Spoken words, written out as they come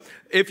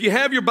If you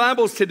have your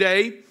Bibles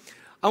today,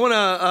 I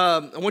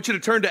want you to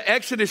turn to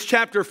Exodus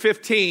chapter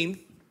 15,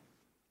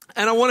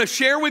 and I want to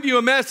share with you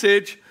a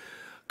message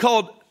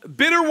called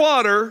Bitter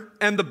Water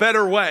and the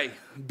Better Way.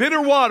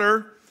 Bitter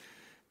Water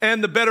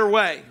and the Better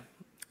Way.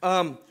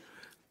 I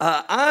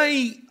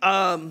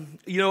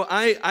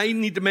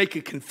need to make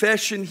a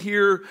confession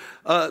here.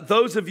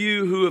 Those of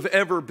you who have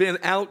ever been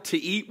out to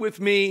eat with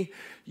me,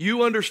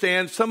 you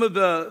understand. Some of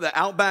the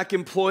Outback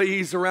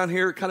employees around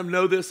here kind of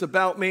know this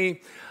about me.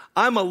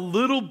 I'm a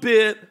little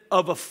bit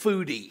of a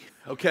foodie,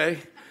 okay?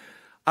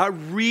 I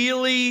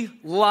really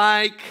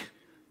like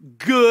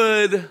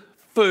good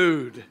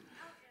food.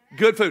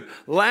 Good food.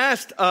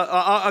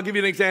 I'll give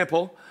you an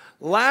example.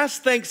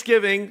 Last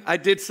Thanksgiving, I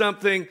did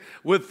something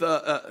with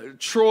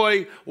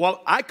Troy.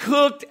 Well, I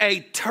cooked a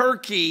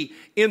turkey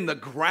in the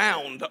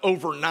ground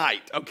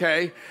overnight,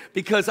 okay?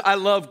 Because I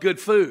love good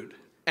food.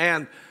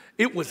 And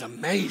it was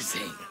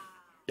amazing.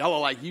 Y'all are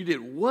like, you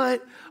did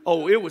what?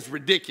 Oh, it was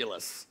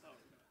ridiculous.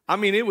 I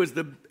mean, it was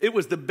the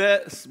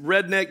best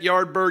redneck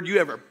yard bird you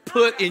ever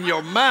put in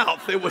your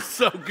mouth. It was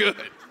so good.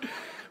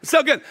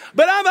 So good.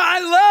 But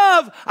I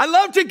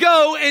love to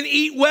go and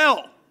eat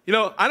well. You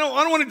know, I don't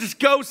want to just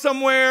go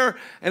somewhere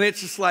and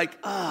it's just like,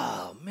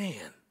 oh, man.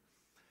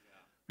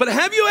 But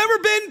have you ever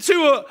been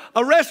to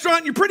a restaurant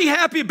and you're pretty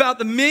happy about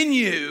the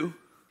menu,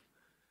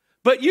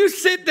 but you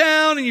sit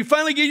down and you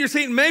finally get your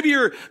seat and maybe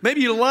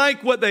you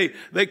like what they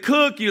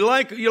cook, you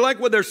like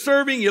what they're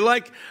serving, you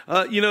like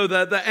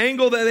the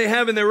angle that they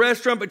have in their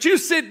restaurant, but you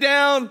sit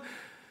down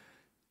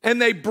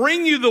and they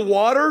bring you the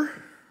water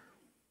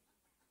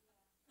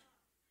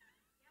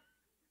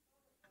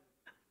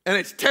and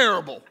it's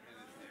terrible.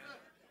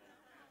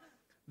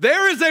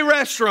 There is a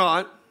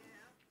restaurant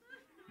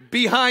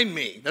behind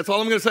me. That's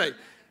all I'm going to say.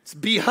 It's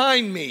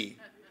behind me,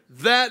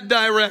 that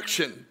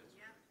direction.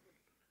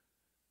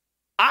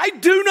 I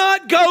do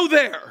not go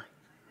there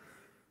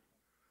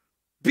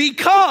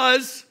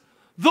because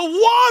the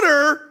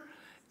water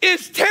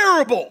is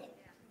terrible.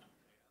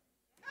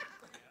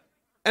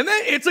 And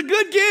it's a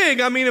good gig.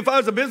 I mean, if I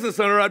was a business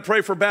owner, I'd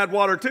pray for bad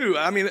water too.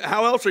 I mean,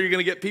 how else are you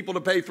going to get people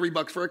to pay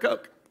 $3 for a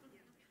Coke?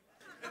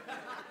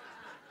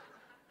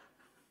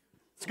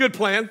 It's a good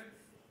plan.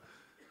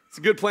 It's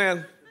a good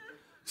plan.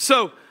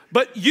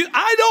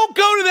 I don't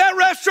go to that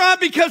restaurant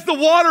because the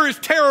water is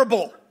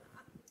terrible.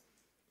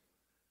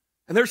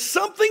 And there's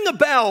something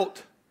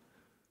about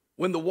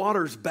when the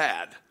water's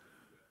bad.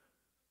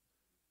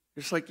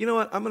 It's like, you know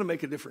what? I'm going to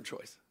make a different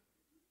choice.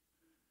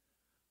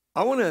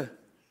 I want to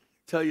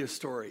tell you a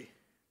story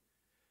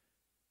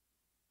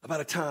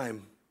about a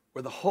time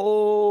where the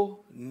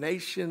whole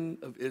nation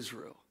of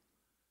Israel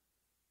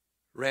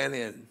ran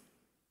in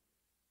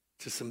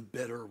to some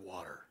bitter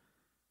water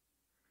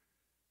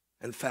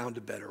and found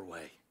a better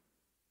way.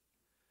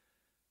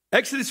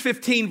 Exodus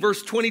 15,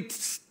 verse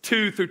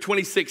 22 through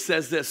 26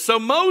 says this. So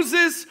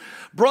Moses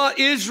brought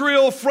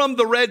Israel from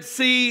the Red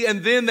Sea,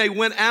 and then they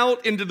went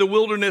out into the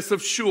wilderness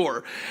of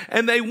Shur.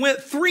 And they went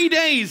 3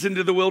 days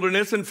into the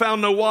wilderness and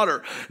found no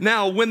water.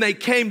 Now, when they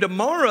came to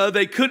Marah,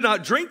 they could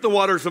not drink the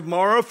waters of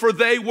Marah, for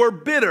they were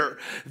bitter.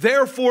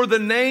 Therefore, the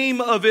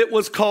name of it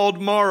was called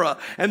Marah.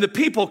 And the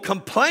people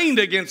complained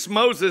against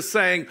Moses,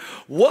 saying,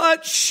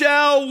 what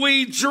shall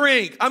we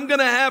drink? I'm going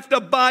to have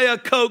to buy a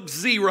Coke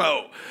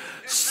Zero.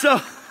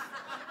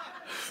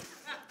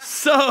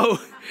 So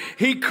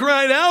he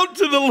cried out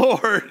to the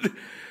Lord,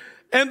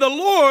 and the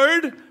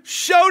Lord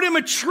showed him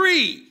a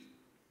tree.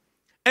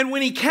 And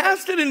when he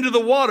cast it into the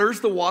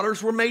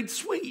waters were made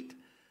sweet.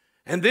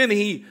 And then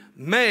he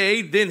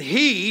made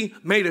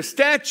a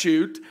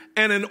statute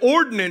and an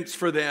ordinance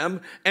for them.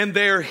 And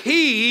there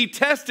he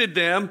tested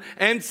them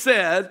and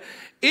said,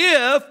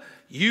 if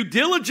you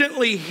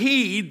diligently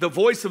heed the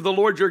voice of the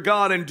Lord your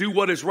God and do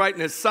what is right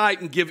in his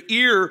sight and give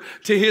ear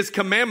to his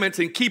commandments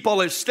and keep all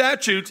his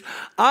statutes,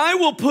 I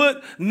will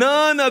put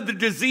none of the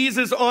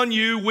diseases on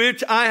you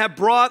which I have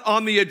brought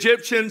on the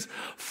Egyptians,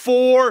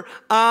 for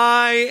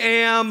I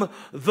am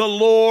the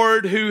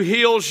Lord who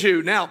heals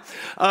you. Now,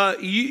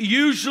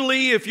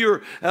 usually if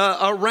you're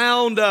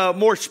around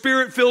more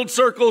spirit-filled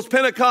circles,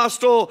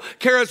 Pentecostal,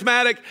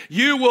 charismatic,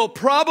 you will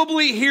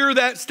probably hear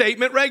that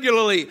statement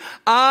regularly.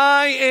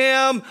 I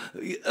am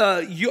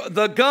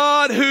the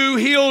God who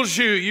heals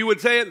you. You would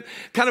say it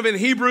kind of in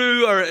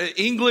Hebrew or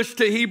English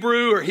to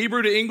Hebrew or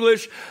Hebrew to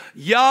English.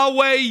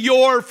 Yahweh,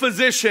 your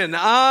physician.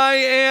 I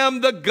am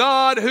the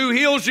God who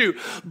heals you.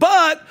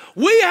 But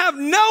we have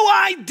no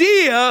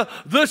idea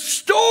the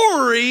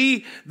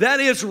story that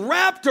is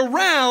wrapped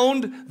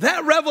around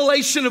that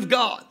revelation of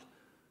God.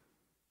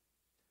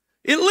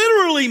 It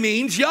literally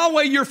means,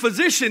 Yahweh, your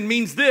physician,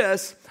 means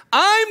this: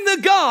 I'm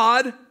the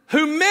God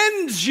who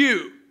mends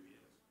you.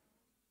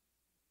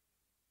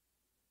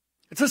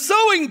 It's a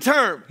sewing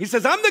term. He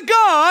says, I'm the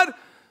God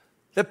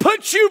that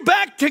puts you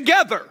back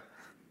together.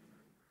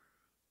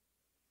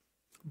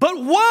 But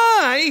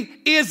why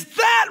is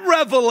that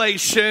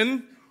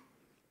revelation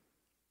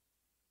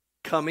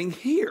coming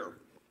here?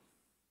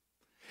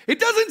 It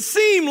doesn't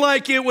seem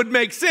like it would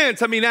make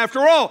sense. I mean,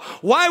 after all,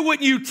 why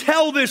wouldn't you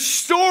tell this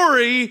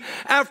story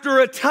after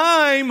a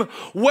time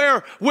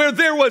where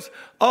there was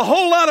a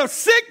whole lot of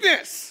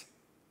sickness?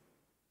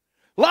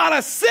 A lot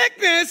of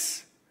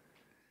sickness.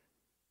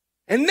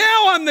 And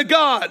now I'm the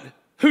God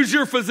who's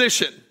your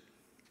physician.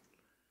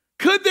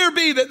 Could there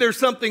be that there's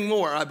something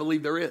more? I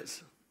believe there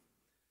is.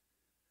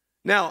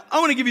 Now, I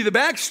want to give you the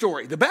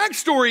backstory. The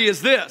backstory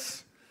is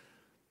this.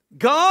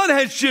 God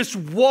has just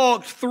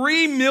walked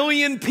 3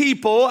 million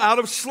people out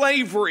of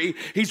slavery.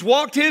 He's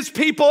walked his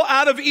people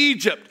out of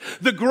Egypt.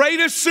 The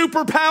greatest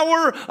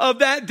superpower of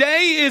that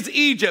day is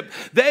Egypt.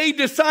 They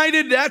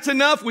decided that's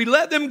enough. We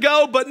let them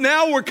go, but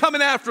now we're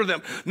coming after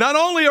them. Not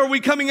only are we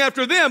coming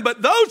after them,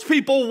 but those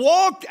people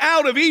walked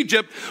out of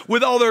Egypt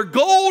with all their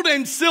gold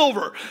and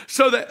silver.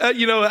 So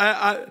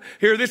that,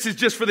 here, this is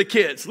just for the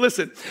kids.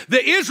 Listen,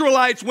 the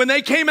Israelites, when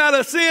they came out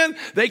of sin,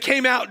 they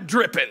came out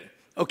dripping.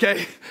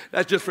 Okay,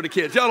 that's just for the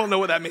kids. Y'all don't know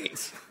what that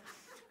means.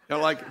 You're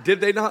like,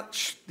 did they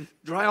not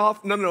dry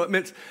off? No, it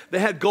meant they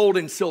had gold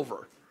and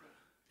silver.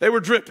 They were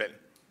dripping.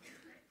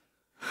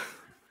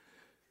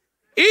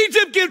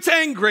 Egypt gets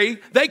angry.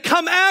 They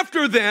come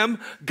after them.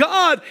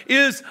 God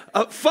is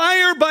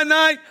fire by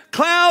night,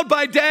 cloud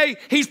by day.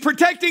 He's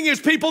protecting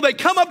his people. They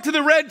come up to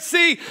the Red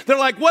Sea. They're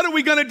like, what are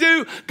we going to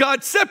do?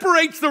 God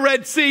separates the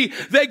Red Sea.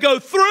 They go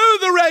through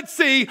the Red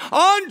Sea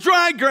on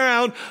dry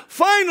ground.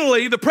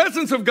 Finally, the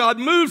presence of God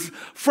moves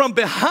from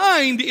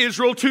behind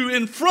Israel to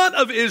in front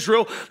of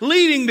Israel,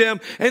 leading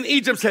them. And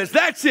Egypt says,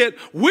 that's it.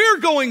 We're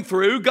going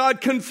through.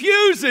 God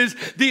confuses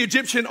the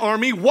Egyptian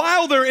army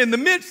while they're in the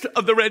midst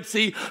of the Red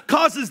Sea,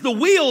 causes the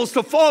wheels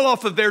to fall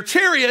off of their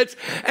chariots,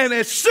 and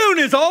as soon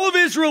as all of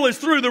Israel is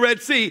through the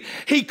Red Sea,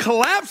 he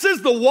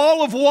collapses the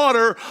wall of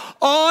water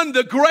on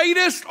the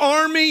greatest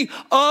army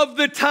of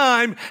the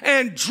time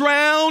and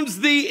drowns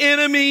the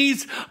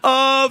enemies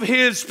of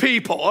his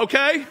people,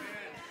 okay?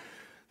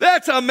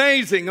 That's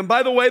amazing. And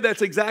by the way,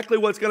 that's exactly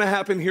what's going to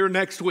happen here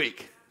next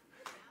week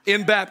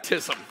in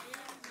baptism.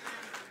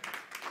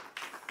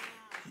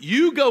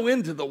 You go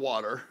into the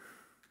water,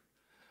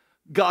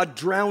 God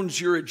drowns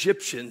your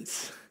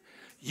Egyptians.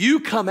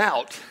 You come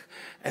out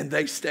and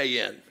they stay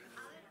in.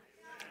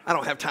 I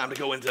don't have time to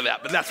go into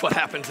that, but that's what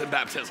happens in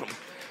baptism.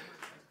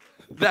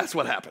 That's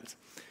what happens.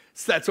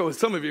 So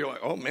some of you are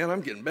like, oh man,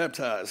 I'm getting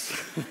baptized.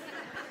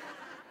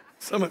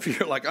 Some of you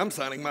are like, I'm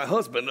signing my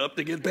husband up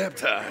to get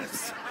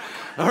baptized.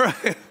 All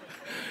right.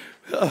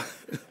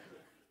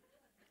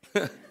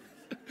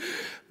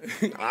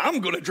 I'm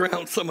going to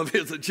drown some of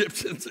his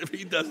Egyptians if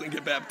he doesn't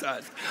get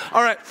baptized.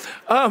 All right.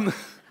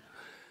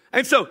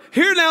 And so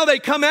here now they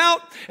come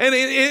out, and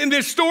in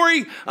this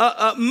story,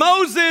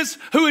 Moses,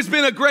 who has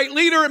been a great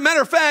leader, as a matter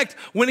of fact,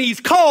 when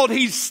he's called,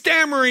 he's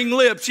stammering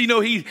lips. You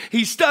know,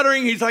 he's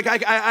stuttering. He's like,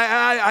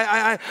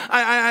 I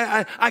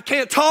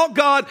can't talk,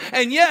 God.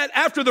 And yet,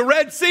 after the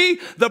Red Sea,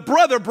 the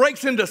brother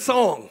breaks into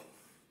song.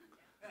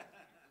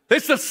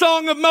 It's the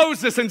song of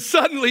Moses, and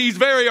suddenly he's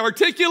very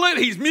articulate.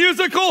 He's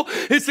musical.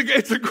 It's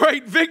a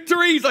great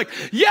victory. He's like,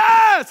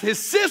 yes! His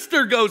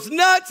sister goes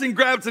nuts and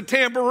grabs a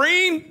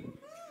tambourine.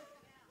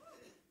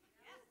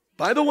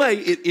 By the way,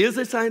 it is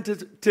a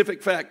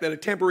scientific fact that a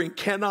tambourine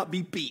cannot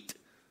be beat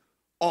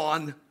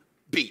on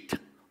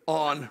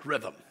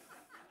rhythm.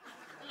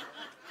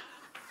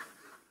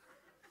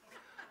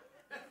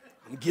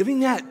 I'm giving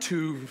that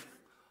to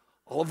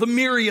all of the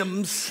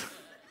Miriams.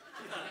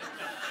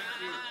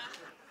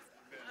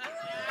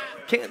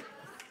 Can't.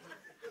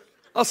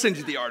 I'll send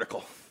you the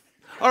article.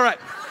 All right.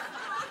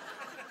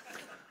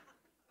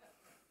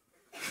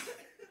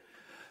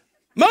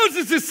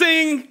 Moses is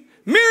singing.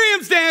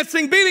 Miriam's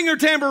dancing, beating her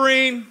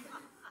tambourine.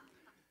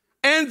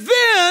 And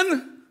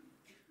then,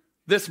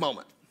 this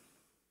moment.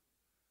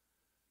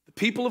 The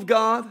people of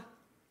God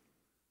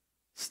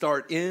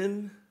start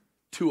into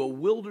a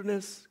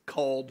wilderness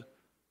called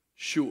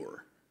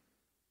Shur.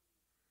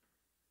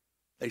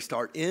 They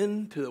start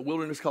into the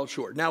wilderness called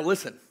Shur. Now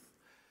listen,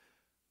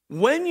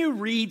 when you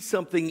read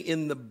something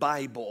in the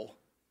Bible,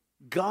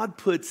 God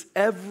puts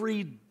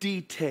every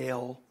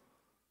detail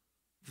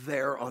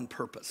there on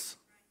purpose.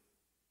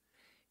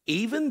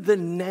 Even the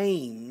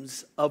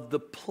names of the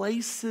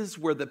places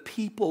where the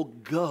people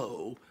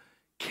go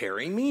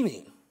carry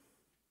meaning.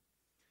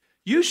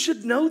 You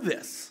should know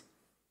this,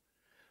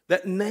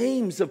 that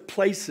names of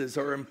places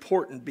are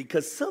important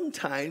because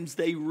sometimes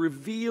they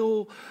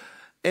reveal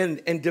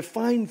and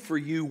define for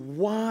you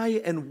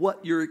why and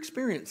what you're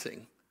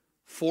experiencing.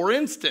 For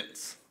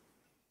instance,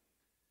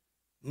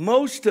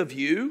 most of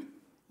you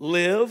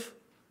live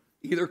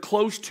either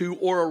close to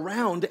or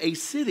around a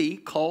city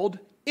called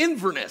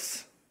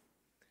Inverness.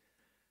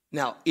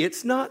 Now,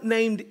 it's not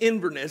named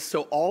Inverness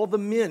so all the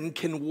men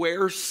can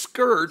wear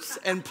skirts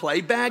and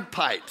play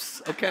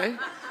bagpipes, okay?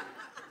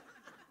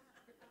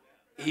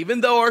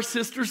 Even though our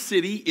sister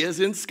city is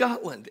in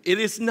Scotland, it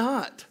is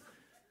not.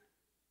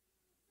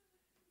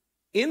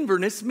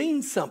 Inverness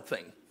means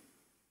something.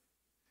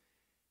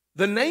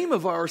 The name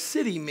of our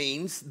city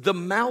means the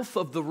mouth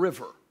of the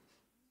river.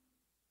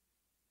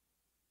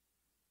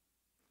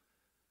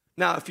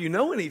 Now, if you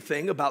know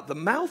anything about the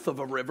mouth of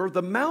a river,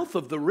 the mouth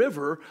of the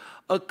river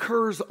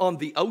occurs on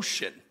the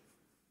ocean.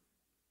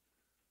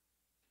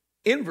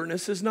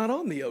 Inverness is not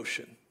on the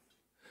ocean.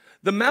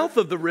 The mouth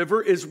of the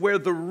river is where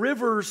the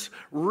river's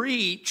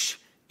reach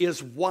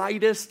is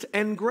widest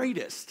and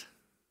greatest.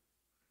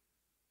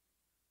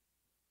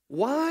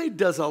 Why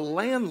does a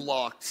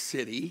landlocked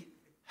city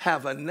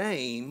have a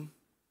name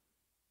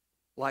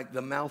like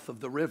the mouth of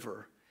the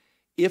river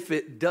if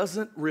it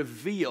doesn't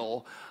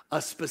reveal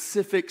a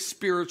specific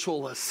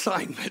spiritual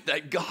assignment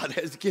that God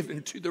has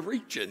given to the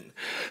region?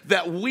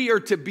 That we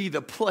are to be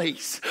the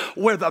place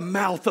where the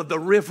mouth of the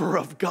river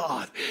of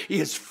God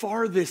is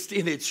farthest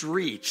in its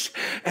reach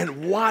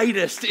and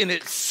widest in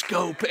its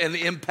scope and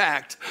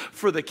impact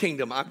for the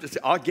kingdom.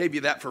 I'll give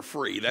you that for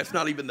free. That's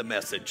not even the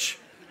message.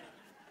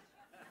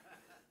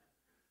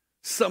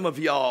 Some of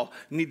y'all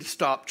need to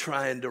stop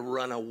trying to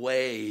run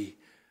away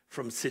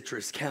from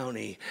Citrus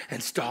County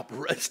and start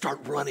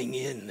running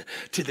in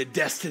to the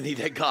destiny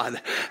that God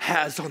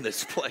has on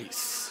this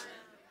place.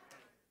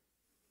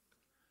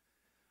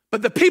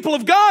 But the people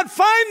of God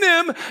find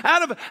them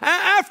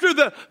after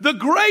the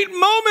great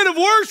moment of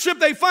worship,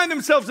 they find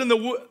themselves in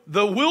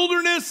the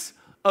wilderness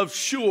of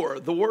Shur.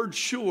 The word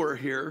Shur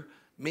here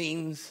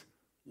means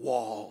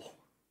wall.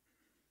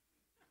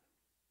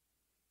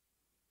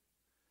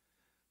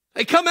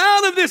 They come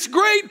out of this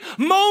great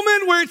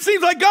moment where it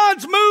seems like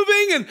God's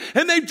moving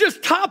and they've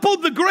just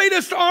toppled the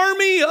greatest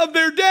army of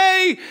their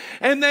day,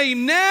 and they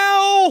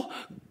now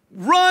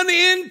run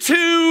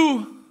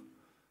into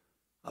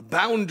a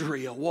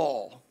boundary, a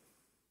wall.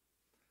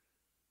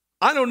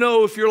 I don't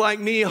know if you're like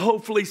me.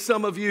 Hopefully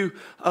some of you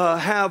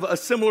have a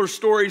similar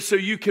story so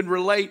you can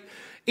relate.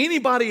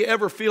 Anybody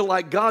ever feel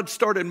like God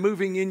started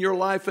moving in your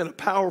life in a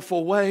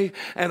powerful way,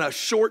 and a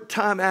short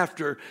time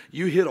after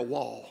you hit a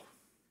wall?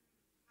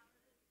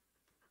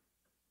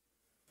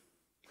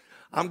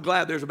 I'm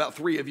glad there's about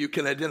 3 of you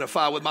can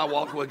identify with my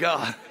walk with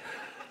God.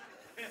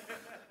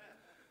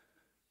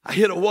 I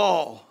hit a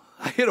wall.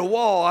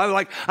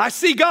 I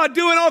see God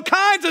doing all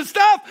kinds of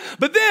stuff,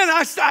 but then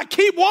I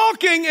keep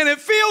walking and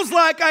it feels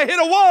like I hit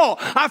a wall.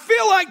 I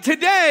feel like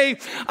today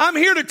I'm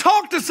here to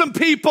talk to some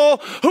people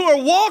who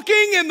are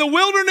walking in the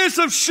wilderness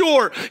of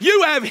Shur.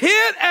 You have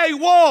hit a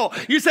wall.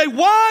 You say,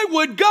 why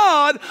would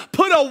God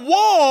put a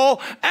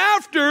wall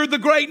after the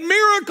great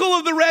miracle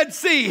of the Red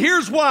Sea?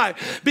 Here's why.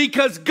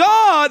 Because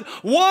God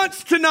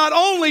wants to not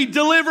only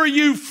deliver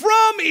you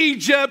from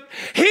Egypt,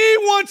 He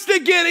wants to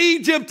get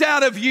Egypt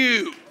out of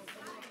you.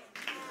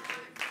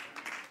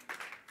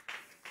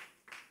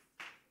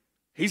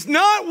 He's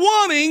not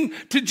wanting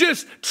to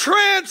just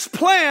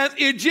transplant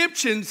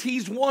Egyptians.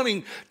 He's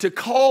wanting to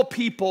call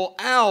people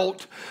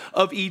out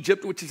of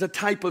Egypt, which is a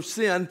type of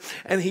sin,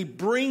 and He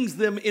brings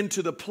them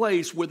into the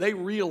place where they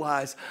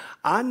realize,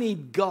 I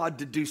need God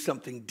to do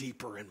something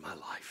deeper in my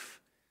life.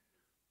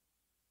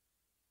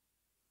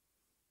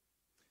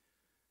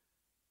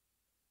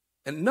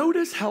 And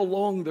notice how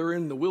long they're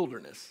in the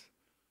wilderness.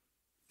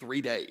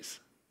 3 days.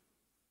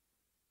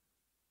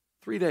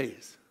 3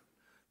 days.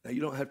 Now,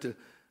 you don't have to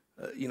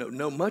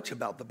know much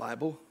about the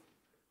Bible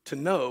to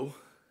know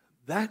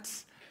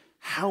that's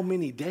how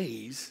many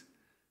days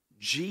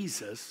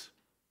Jesus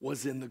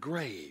was in the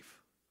grave.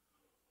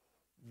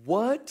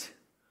 What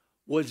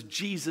was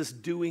Jesus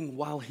doing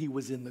while He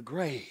was in the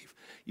grave?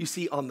 You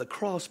see, on the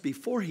cross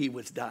before He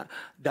was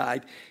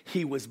died,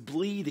 He was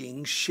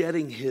bleeding,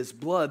 shedding His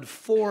blood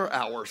for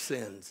our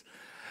sins.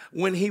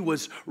 When He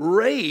was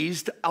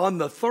raised on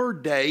the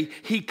 3rd day,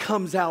 He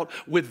comes out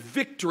with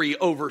victory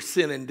over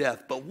sin and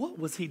death. But what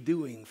was He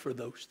doing for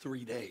those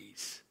 3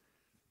 days?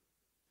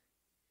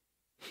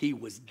 He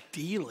was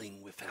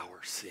dealing with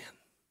our sin.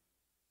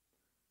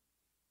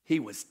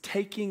 He was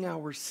taking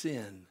our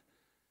sin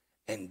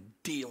and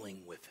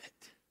dealing with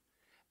it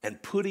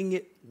and putting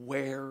it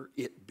where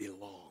it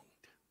belonged.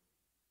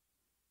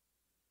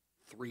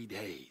 3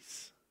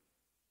 days.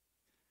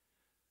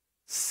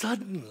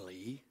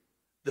 Suddenly,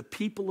 the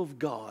people of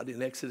God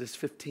in Exodus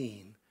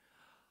 15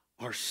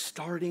 are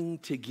starting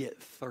to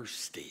get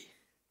thirsty.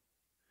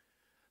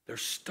 They're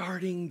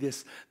starting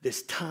this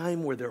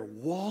time where they're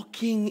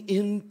walking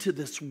into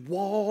this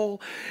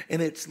wall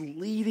and it's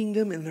leading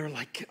them, and they're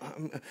like,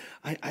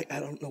 I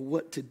don't know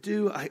what to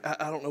do. I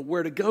don't know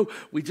where to go.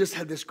 We just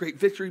had this great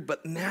victory,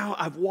 but now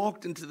I've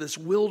walked into this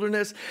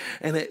wilderness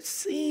and it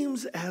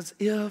seems as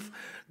if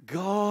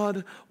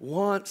God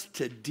wants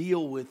to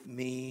deal with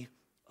me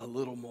a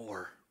little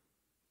more.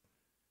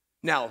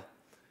 Now,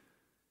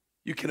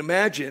 you can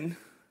imagine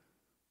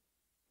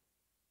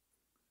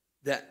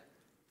that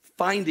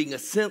finding a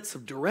sense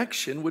of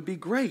direction would be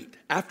great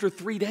after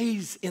 3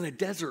 days in a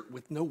desert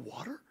with no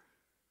water.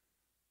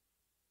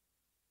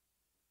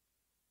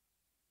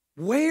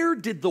 Where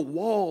did the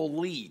wall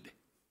lead?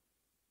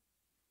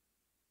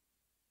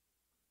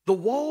 The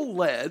wall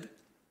led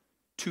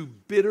to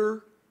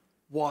bitter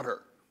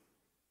water.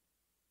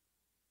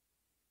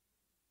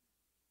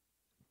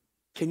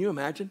 Can you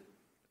imagine?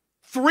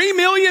 3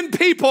 million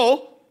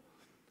people,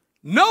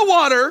 no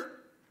water,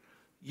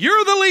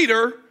 you're the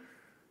leader.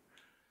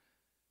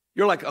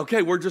 You're like,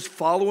 okay, we're just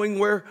following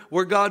where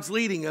God's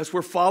leading us.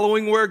 We're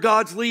following where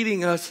God's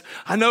leading us.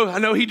 I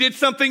know he did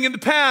something in the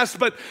past,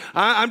 but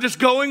I'm just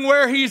going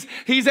where he's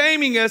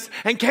aiming us.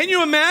 And can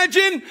you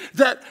imagine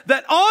that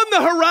on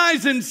the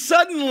horizon,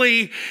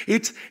 suddenly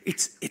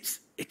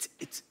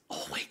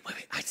oh, wait,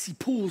 I see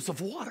pools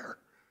of water.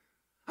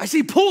 I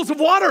see pools of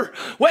water.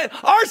 When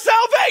our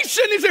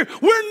salvation is here.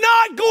 We're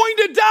not going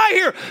to die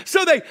here.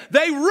 So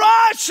they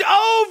rush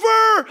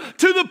over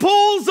to the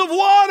pools of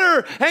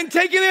water and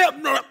take it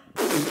out.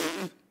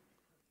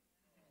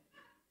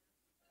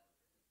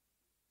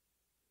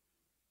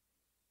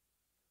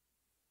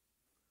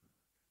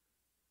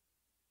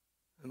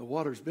 And the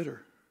water's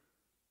bitter.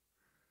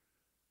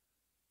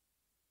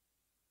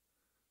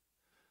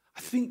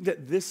 I think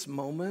that this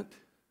moment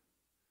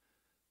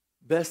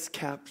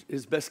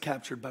is best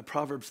captured by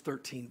Proverbs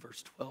 13,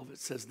 verse 12. It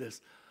says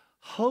this: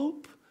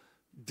 hope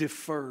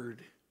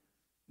deferred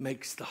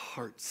makes the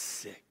heart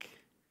sick.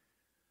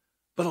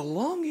 But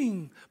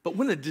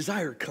when a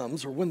desire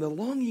comes, or when the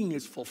longing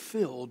is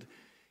fulfilled,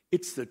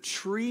 it's the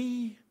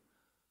tree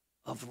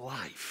of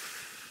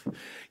life.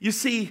 You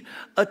see,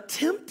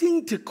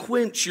 attempting to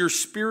quench your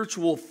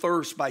spiritual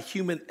thirst by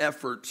human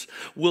efforts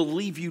will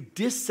leave you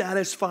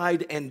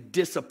dissatisfied and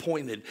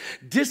disappointed.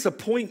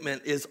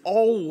 Disappointment is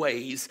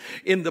always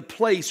in the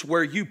place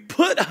where you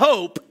put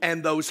hope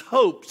and those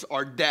hopes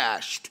are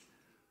dashed.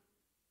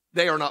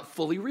 They are not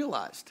fully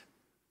realized.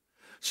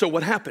 So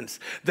what happens?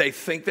 They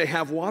think they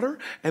have water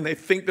and they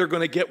think they're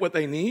going to get what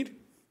they need.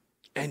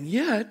 And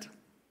yet,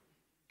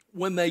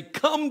 when they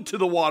come to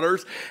the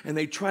waters and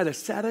they try to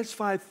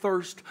satisfy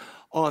thirst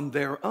on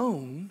their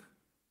own,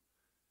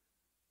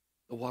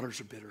 the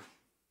waters are bitter.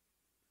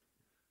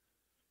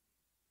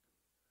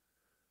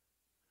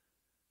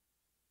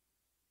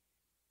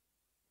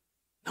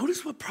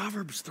 Notice what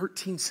Proverbs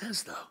 13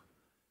 says, though.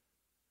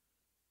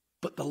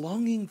 But the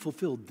longing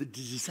fulfilled, the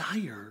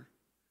desire,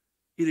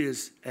 it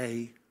is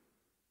a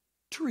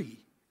tree.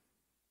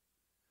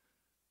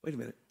 Wait a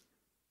minute.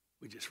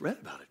 We just read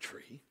about a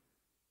tree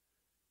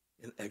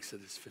in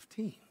Exodus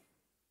 15.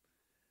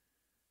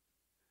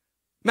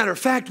 Matter of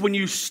fact, when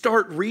you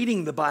start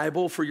reading the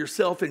Bible for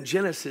yourself in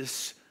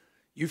Genesis,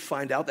 you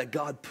find out that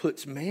God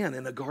puts man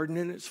in a garden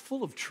and it's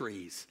full of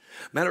trees.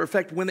 Matter of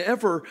fact,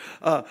 whenever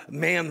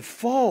man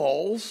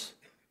falls,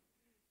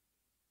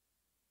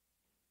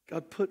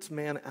 God puts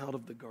man out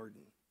of the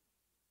garden.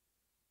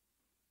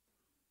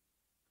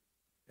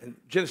 And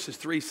Genesis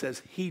 3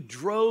 says, he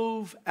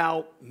drove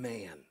out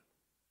man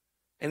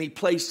and he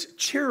placed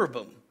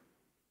cherubim.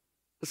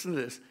 Listen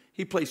to this.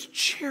 He placed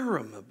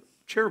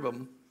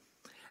cherubim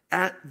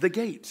at the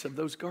gates of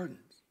those gardens.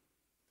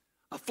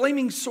 A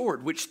flaming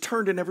sword which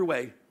turned in every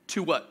way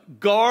to what?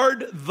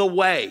 Guard the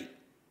way.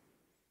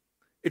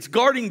 It's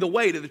guarding the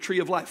way to the tree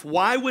of life.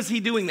 Why was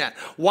he doing that?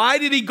 Why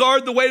did he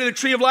guard the way to the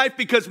tree of life?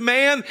 Because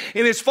man,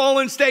 in his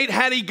fallen state,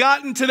 had he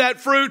gotten to that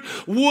fruit,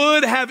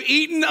 would have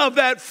eaten of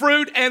that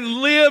fruit and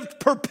lived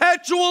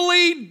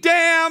perpetually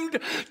damned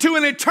to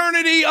an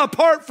eternity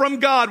apart from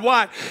God.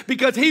 Why?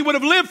 Because he would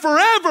have lived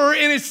forever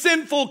in his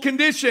sinful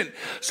condition.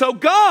 So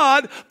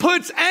God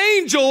puts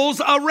angels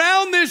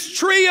around this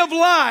tree of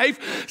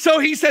life. So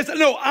he says,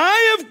 no,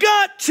 I have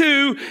got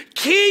to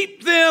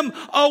keep them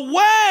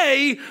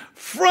away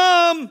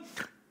from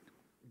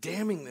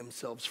damning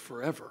themselves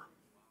forever.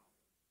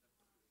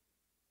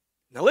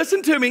 Now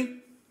listen to me.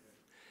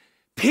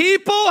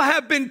 People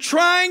have been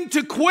trying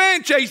to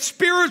quench a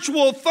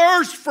spiritual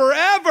thirst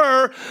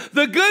forever.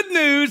 The good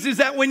news is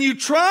that when you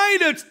try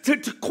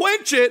to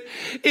quench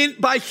it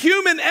by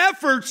human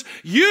efforts,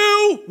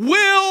 you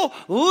will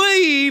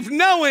leave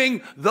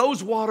knowing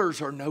those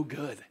waters are no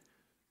good.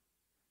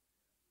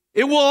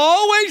 It will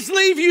always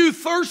leave you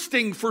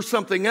thirsting for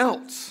something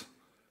else.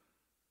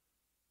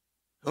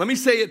 Let me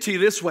say it to you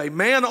this way.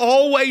 Man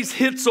always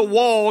hits a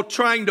wall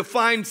trying to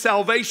find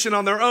salvation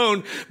on their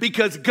own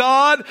because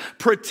God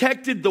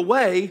protected the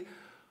way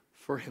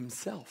for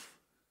himself.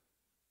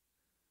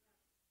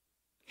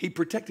 He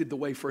protected the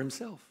way for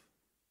himself.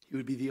 He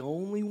would be the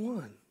only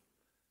one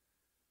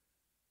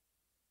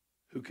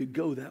who could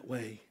go that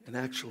way and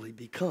actually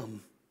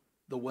become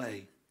the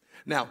way.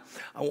 Now,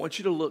 I want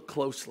you to look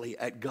closely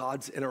at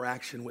God's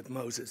interaction with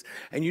Moses.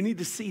 And you need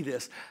to see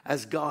this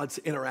as God's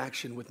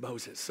interaction with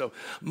Moses. So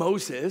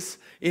Moses,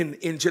 in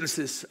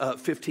Genesis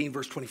 15,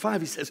 verse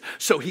 25, he says,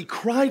 so he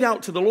cried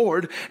out to the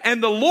Lord,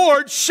 and the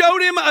Lord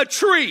showed him a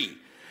tree.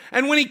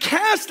 And when he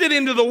cast it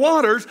into the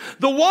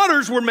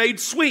waters were made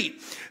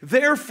sweet.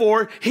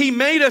 Therefore, he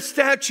made a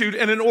statute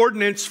and an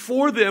ordinance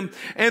for them,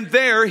 and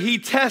there he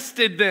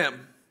tested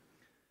them.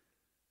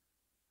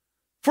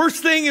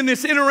 First thing in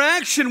this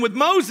interaction with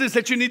Moses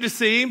that you need to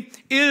see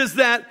is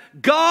that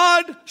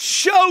God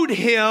showed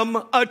him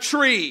a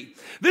tree.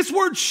 This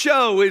word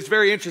show is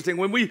very interesting.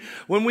 When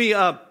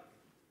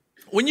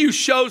you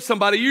show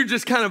somebody, you're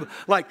just kind of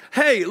like,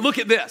 hey, look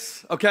at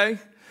this, okay?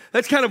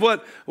 That's kind of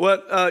what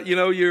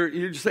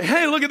you're just saying,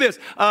 hey, look at this.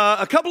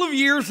 A couple of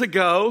years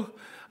ago,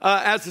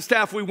 as the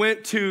staff, we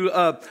went to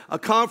a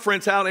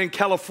conference out in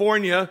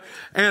California,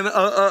 and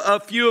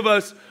a few of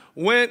us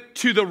went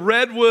to the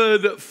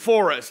redwood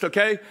forest,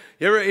 okay?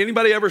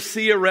 Anybody ever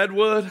see a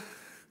redwood?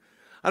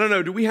 I don't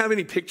know. Do we have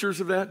any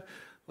pictures of that?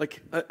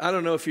 Like, I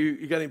don't know if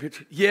you got any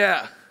pictures.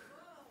 Yeah.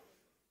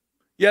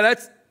 Yeah,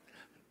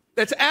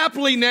 that's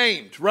aptly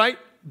named, right?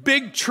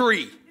 Big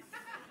tree.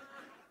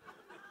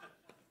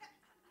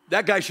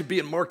 That guy should be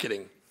in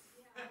marketing.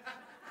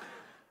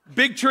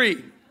 Big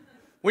tree.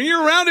 When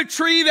you're around a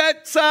tree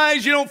that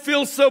size, you don't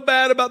feel so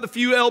bad about the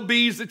few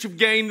lbs that you've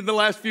gained in the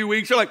last few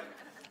weeks. You're like,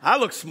 I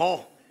look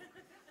small.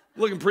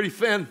 Looking pretty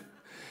thin.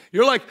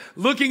 You're like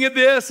looking at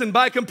this, and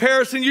by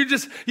comparison, you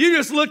just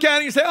look at it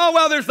and you say, oh,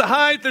 well, there's the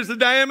height, there's the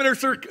diameter,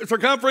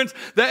 circumference,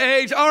 the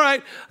age. All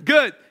right,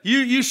 good.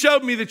 You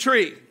showed me the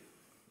tree.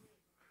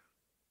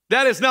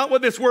 That is not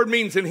what this word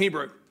means in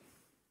Hebrew.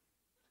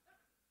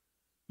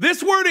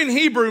 This word in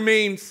Hebrew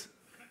means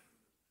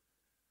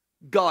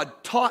God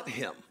taught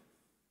him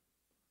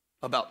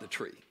about the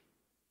tree.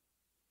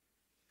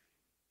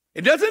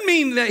 It doesn't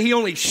mean that he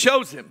only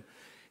shows him.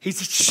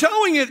 He's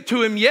showing it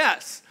to him,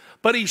 yes,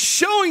 but he's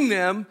showing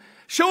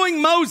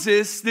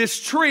Moses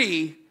this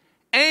tree,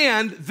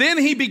 and then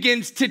he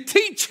begins to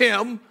teach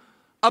him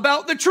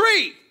about the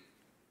tree.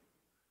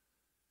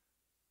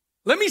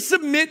 Let me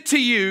submit to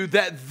you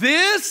that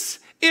this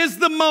is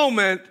the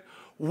moment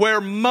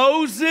where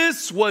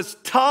Moses was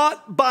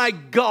taught by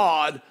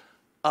God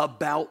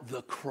about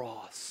the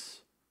cross.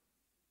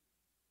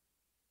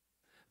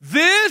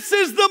 This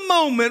is the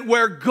moment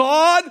where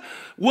God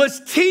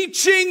was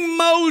teaching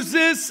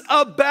Moses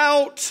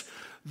about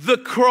the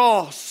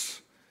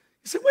cross.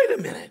 You say, wait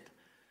a minute.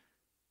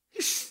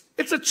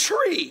 It's a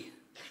tree.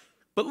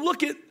 But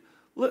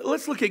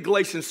let's look at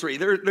Galatians 3.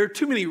 There are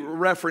too many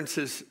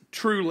references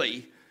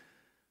truly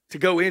to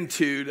go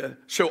into to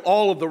show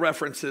all of the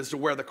references to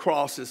where the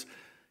cross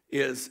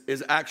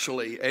is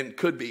actually and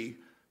could be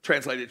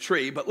translated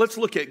tree. But let's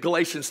look at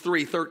Galatians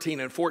 3,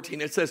 13 and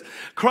 14. It says,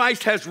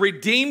 Christ has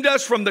redeemed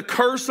us from the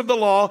curse of the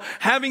law,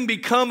 having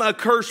become a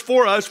curse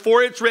for us.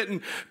 For it's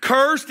written,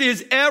 cursed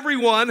is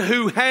everyone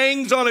who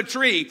hangs on a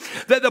tree,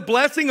 that the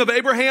blessing of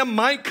Abraham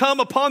might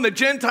come upon the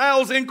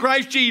Gentiles in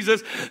Christ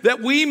Jesus,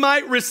 that we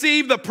might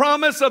receive the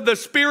promise of the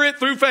Spirit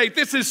through faith.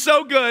 This is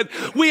so good.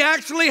 We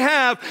actually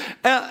have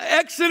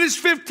Exodus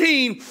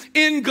 15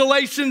 in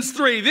Galatians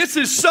 3. This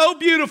is so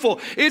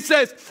beautiful. It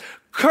says,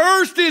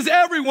 cursed is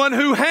everyone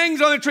who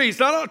hangs on a tree. It's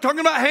not talking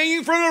about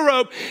hanging from a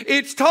rope.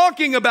 It's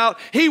talking about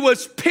he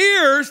was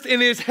pierced in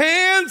his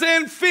hands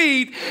and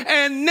feet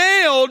and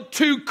nailed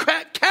to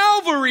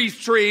Calvary's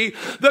tree,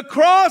 the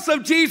cross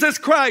of Jesus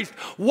Christ.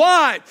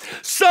 Why?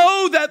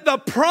 So that the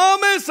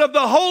promise of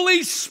the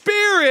Holy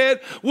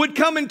Spirit would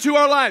come into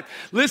our life.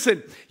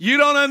 Listen, you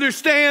don't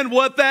understand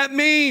what that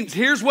means.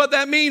 Here's what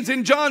that means.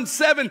 In John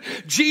 7,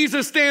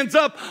 Jesus stands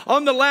up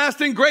on the last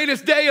and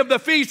greatest day of the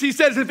feast. He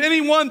says, if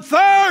anyone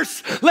thirsts,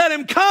 let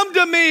him come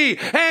to me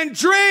and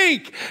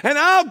drink, and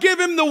I'll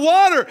give him the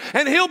water,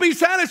 and he'll be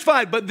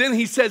satisfied. But then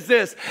he says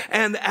this,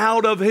 and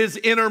out of his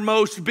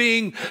innermost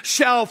being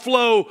shall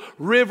flow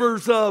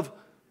rivers of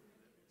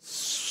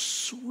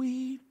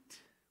sweet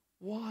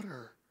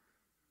water.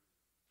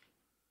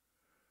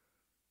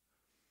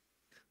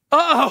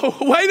 Oh,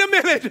 wait a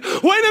minute.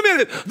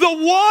 The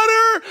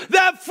water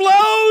that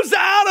flows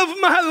out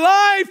of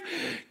my life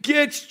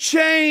gets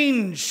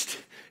changed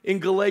in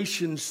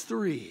Galatians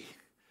 3.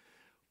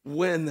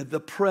 When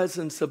the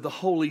presence of the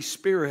Holy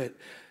Spirit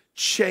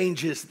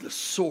changes the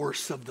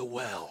source of the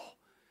well.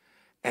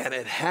 And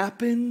it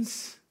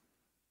happens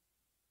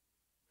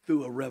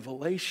through a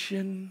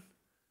revelation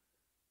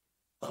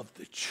of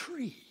the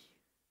tree.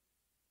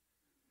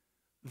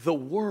 The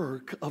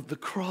work of the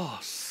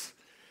cross.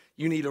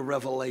 You need a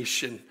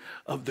revelation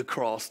of the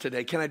cross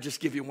today. Can I just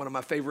give you one of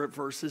my favorite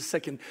verses?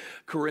 2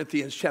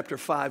 Corinthians chapter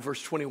 5,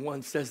 verse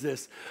 21 says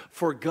this,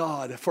 for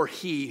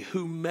he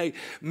who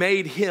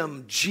made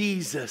him,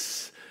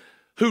 Jesus,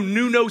 who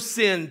knew no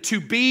sin, to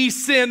be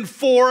sin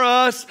for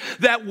us,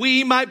 that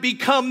we might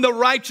become the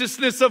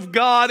righteousness of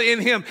God in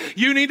him.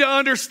 You need to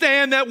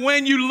understand that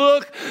when you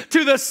look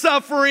to the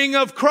suffering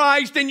of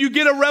Christ and you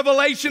get a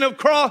revelation of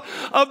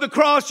the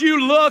cross,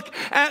 you look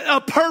at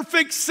a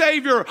perfect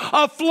Savior,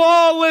 a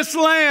flawless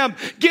Lamb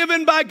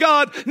given by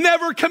God,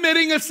 never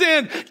committing a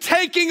sin,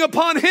 taking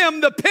upon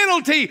him the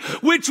penalty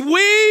which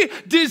we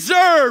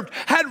deserved,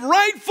 had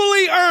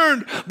rightfully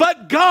earned,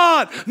 but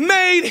God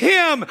made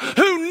him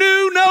who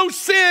knew no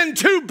sin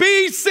to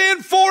be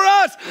sin for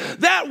us,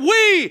 that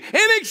we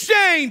in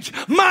exchange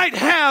might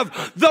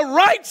have the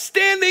right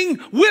standing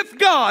with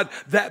God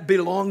that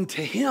belonged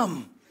to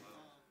him.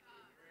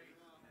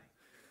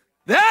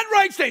 That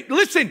right standing.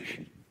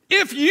 Listen,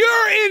 if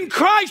you're in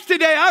Christ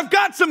today, I've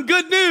got some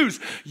good news.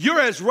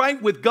 You're as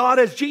right with God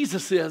as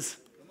Jesus is.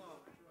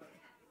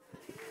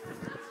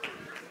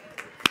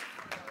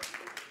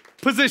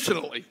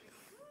 Positionally.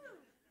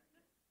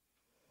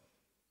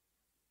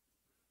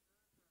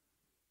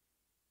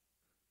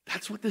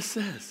 That's what this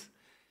says.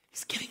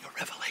 He's getting a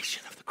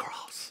revelation of the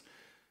cross.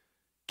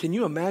 Can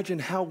you imagine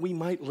how we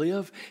might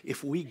live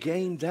if we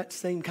gained that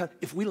same kind,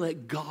 if we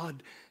let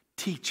God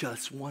teach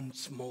us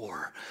once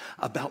more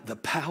about the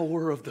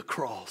power of the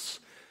cross.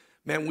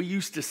 Man, we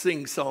used to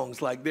sing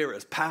songs like there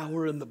is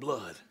power in the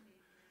blood.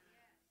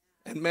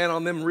 And man,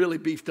 on them really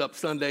beefed up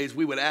Sundays,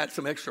 we would add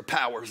some extra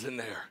powers in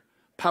there.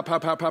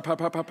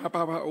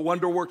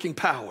 Wonder working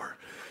power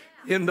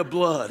in the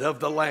blood of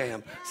the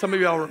Lamb. Some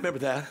of y'all remember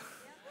that.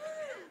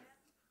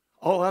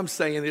 All I'm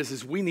saying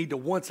is we need to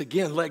once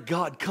again let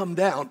God come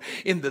down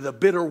into the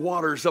bitter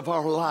waters of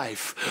our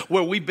life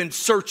where we've been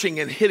searching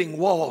and hitting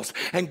walls,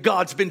 and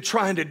God's been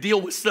trying to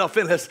deal with stuff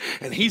in us,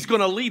 and he's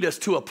going to lead us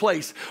to a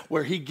place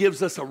where he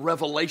gives us a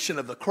revelation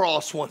of the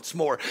cross once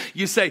more.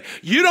 You say,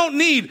 you don't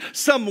need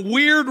some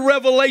weird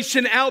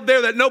revelation out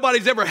there that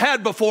nobody's ever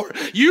had before.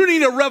 You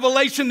need a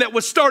revelation that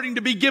was starting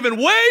to be given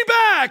way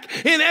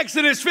back in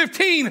Exodus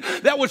 15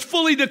 that was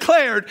fully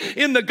declared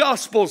in the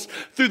Gospels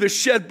through the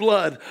shed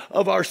blood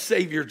of our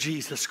Savior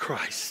Jesus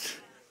Christ.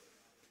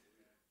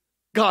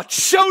 God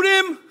showed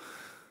him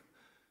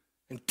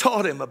and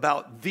taught him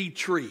about the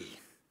tree,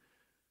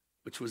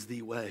 which was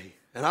the way.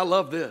 And I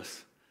love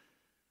this.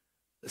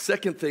 The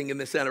second thing in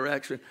this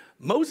interaction,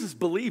 Moses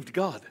believed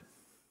God.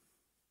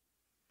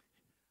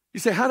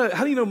 You say, how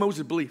do you know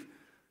Moses believed?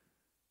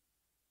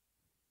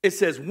 It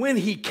says, when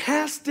he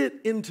cast it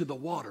into the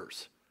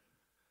waters.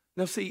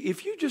 Now see,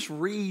 if you just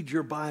read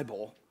your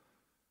Bible,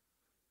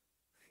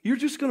 you're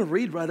just going to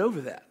read right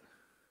over that.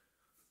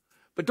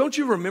 But don't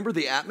you remember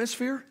the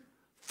atmosphere?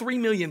 3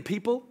 million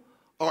people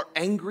are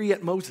angry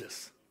at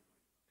Moses.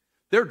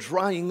 They're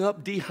drying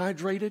up,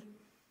 dehydrated.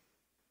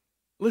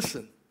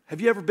 Listen,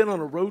 have you ever been on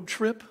a road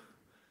trip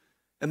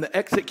and the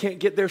exit can't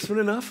get there soon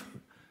enough?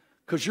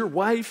 Because your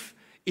wife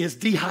is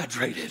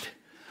dehydrated.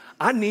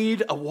 I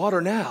need a water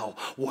now.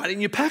 Why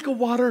didn't you pack a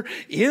water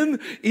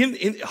in?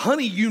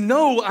 Honey, you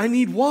know I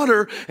need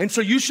water. And so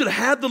you should have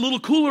had the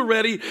little cooler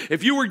ready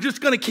if you were just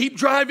going to keep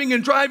driving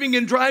and driving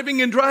and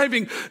driving and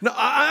driving. No,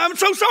 I'm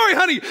so sorry,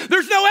 honey.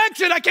 There's no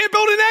exit. I can't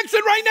build an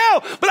exit right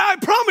now. But I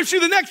promise you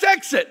the next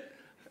exit.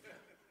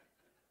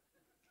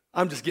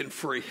 I'm just getting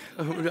free.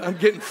 I'm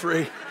getting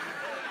free.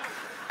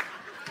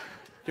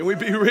 Can we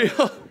be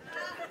real?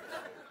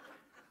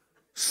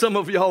 Some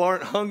of y'all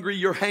aren't hungry.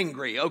 You're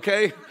hangry,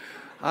 okay?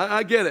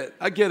 I get it.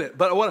 I get it.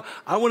 But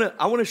I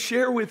want to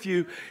share with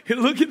you.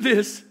 Look at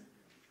this.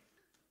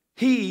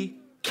 He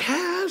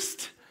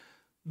cast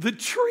the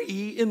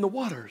tree in the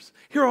waters.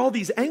 Here are all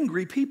these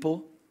angry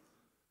people.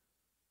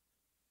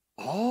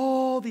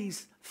 All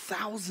these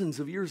thousands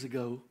of years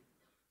ago,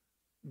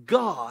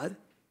 God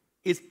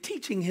is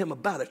teaching him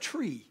about a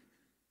tree.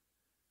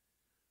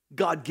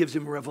 God gives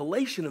him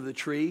revelation of the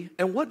tree.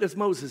 And what does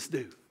Moses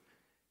do?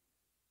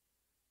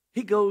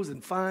 He goes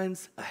and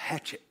finds a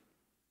hatchet.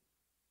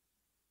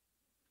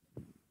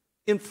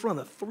 In front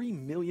of 3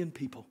 million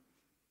people.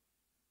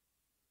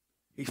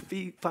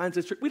 He finds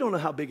this tree. We don't know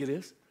how big it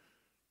is.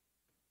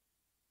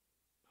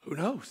 Who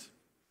knows?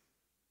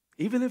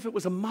 Even if it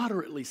was a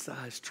moderately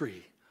sized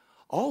tree,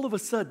 all of a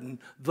sudden,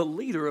 the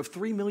leader of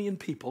 3 million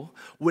people,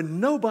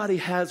 when nobody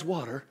has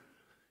water,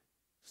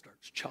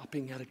 starts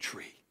chopping at a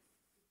tree.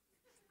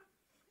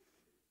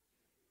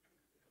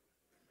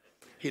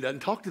 He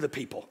doesn't talk to the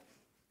people.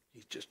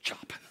 He's just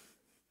chopping.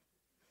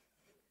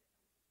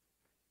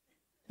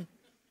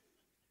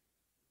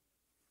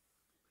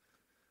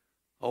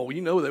 Oh,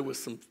 you know there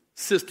was some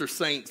sister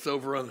saints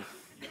over on...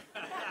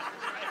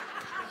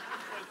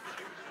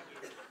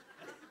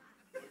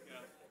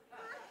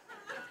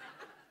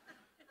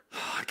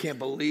 I can't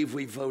believe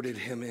we voted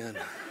him in.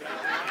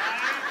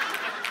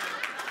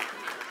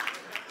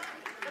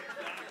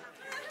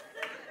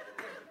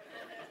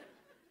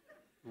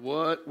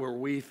 What were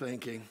we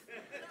thinking?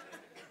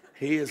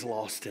 He has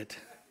lost it.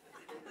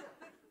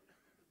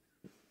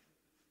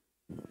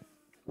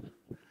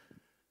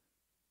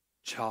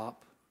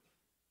 Chop.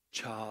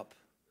 Chop,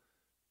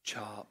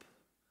 chop,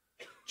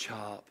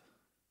 chop,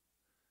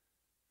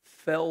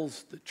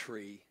 fells the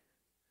tree,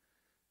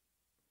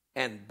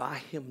 and by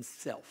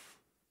himself,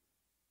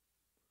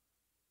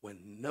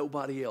 when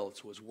nobody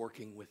else was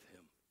working with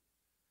him,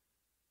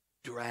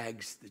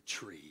 drags the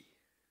tree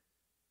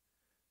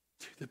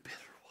to the bitter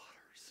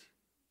waters.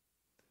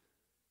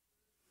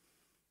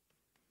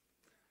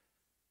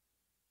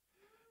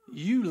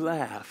 You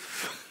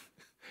laugh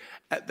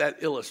at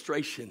that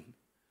illustration,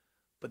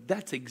 but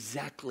that's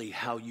exactly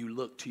how you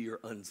look to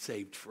your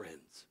unsaved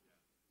friends.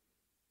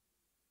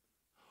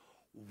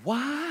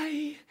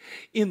 Why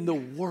in the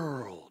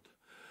world,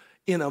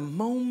 in a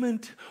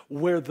moment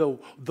where the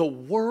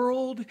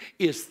world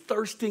is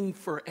thirsting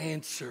for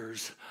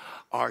answers,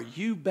 are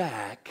you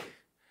back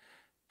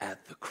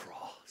at the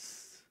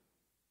cross?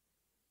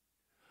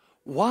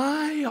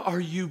 Why are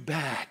you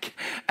back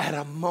at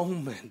a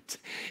moment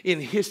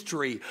in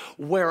history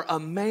where a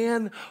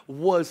man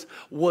was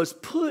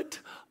put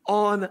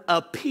on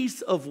a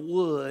piece of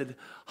wood,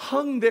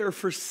 hung there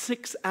for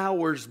 6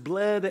 hours,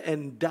 bled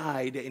and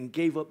died and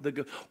gave up the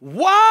ghost?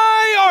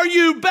 Why are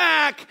you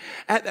back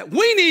at that?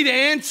 We need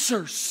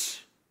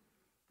answers.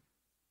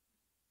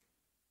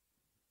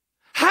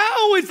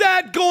 How is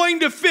that going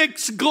to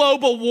fix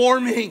global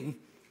warming?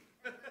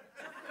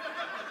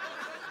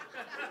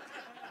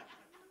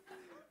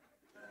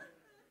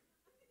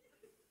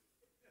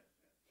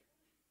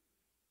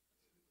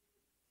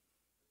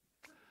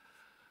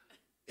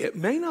 It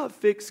may not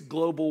fix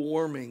global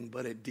warming,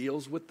 but it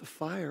deals with the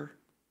fire.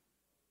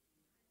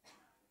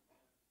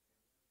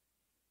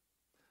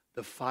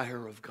 The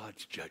fire of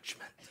God's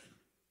judgment.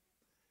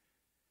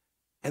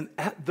 And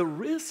at the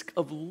risk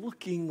of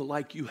looking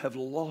like you have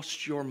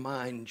lost your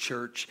mind,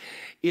 church,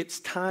 it's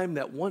time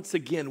that once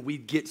again we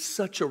get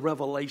such a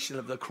revelation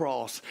of the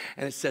cross.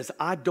 And it says,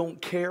 I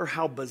don't care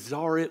how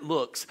bizarre it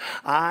looks.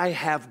 I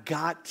have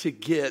got to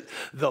get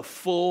the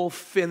full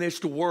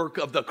finished work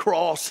of the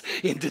cross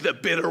into the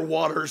bitter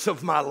waters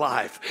of my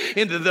life,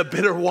 into the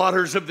bitter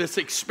waters of this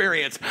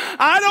experience.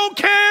 I don't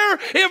care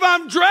if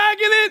I'm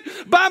dragging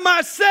it by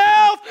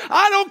myself.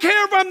 I don't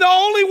care if I'm the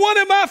only one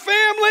in my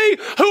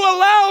family who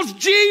allows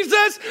Jesus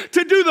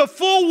to do the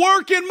full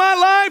work in my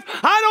life.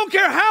 I don't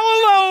care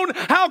how alone,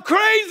 how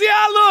crazy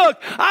I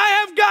look.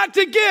 I have got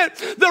to get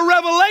the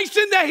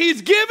revelation that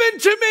he's given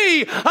to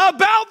me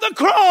about the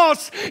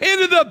cross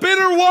into the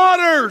bitter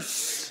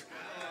waters.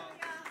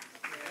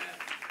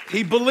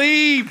 He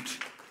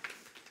believed.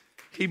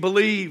 He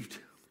believed.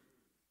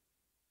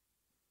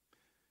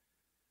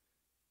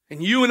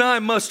 And you and I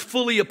must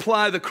fully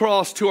apply the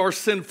cross to our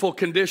sinful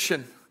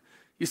condition.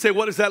 You say,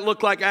 what does that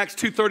look like? Acts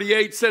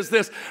 2:38 says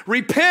this,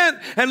 repent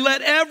and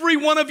let every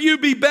one of you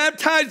be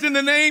baptized in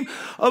the name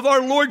of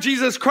our Lord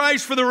Jesus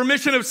Christ for the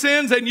remission of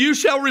sins, and you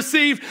shall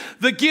receive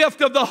the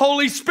gift of the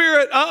Holy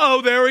Spirit.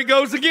 Uh-oh, there he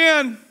goes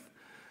again.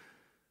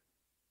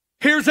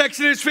 Here's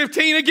Exodus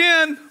 15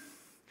 again.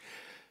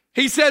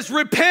 He says,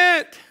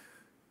 repent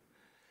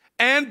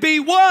and be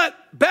what?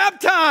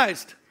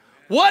 Baptized.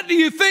 What do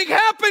you think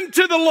happened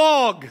to the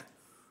log?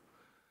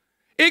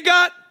 It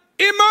got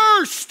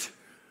immersed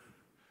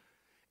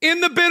in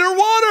the bitter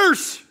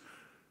waters.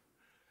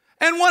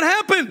 And what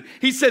happened?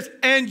 He says,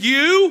 and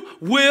you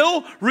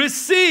will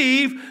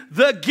receive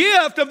the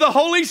gift of the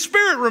Holy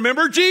Spirit.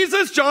 Remember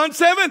Jesus, John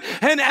 7,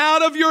 and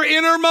out of your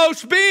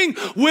innermost being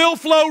will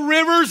flow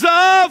rivers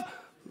of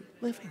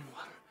living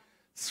water.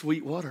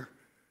 Sweet water.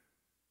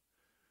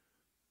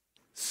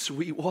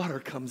 Sweet water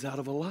comes out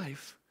of a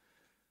life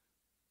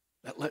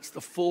that lets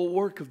the full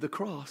work of the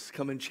cross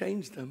come and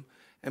change them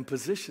and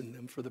position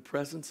them for the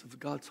presence of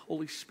God's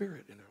Holy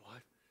Spirit in their life.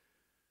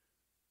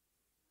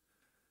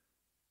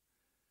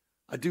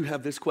 I do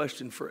have this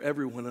question for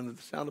everyone under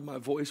the sound of my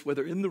voice,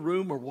 whether in the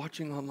room or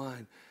watching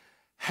online.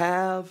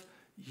 Have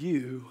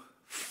you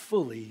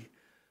fully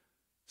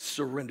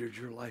surrendered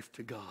your life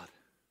to God?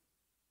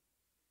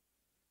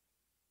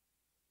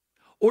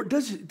 Or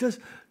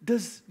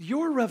does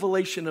your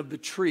revelation of the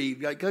tree,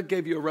 God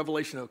gave you a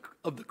revelation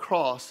of the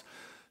cross,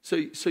 so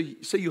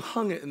you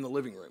hung it in the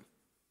living room?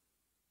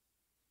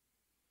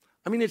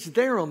 I mean, it's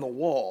there on the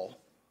wall,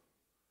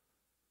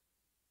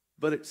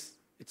 but it's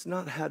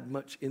not had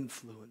much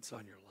influence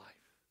on your life.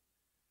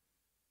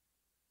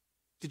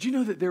 Did you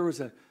know that there was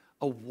a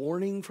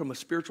warning from a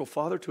spiritual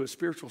father to a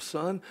spiritual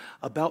son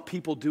about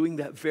people doing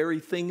that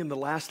very thing in the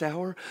last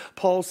hour?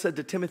 Paul said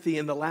to Timothy,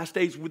 in the last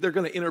days, they're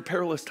going to enter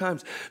perilous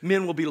times.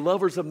 Men will be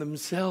lovers of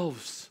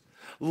themselves,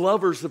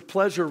 lovers of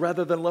pleasure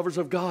rather than lovers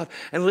of God.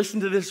 And listen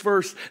to this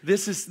verse.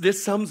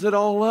 This sums it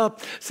all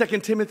up. 2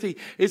 Timothy,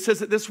 it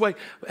says it this way,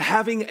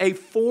 having a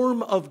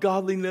form of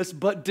godliness,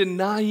 but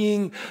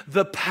denying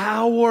the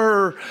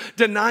power,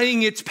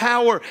 denying its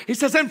power. He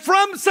says, and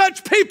from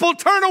such people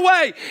turn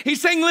away.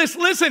 He's saying,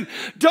 listen,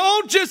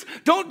 don't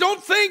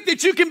think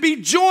that you can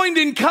be joined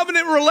in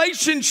covenant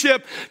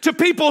relationship to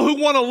people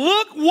who want to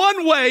look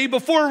one way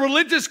before a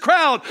religious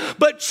crowd,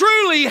 but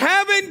truly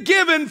haven't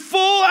given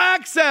full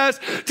access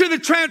to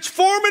the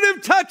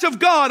transformative touch of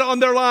God on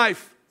their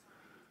life.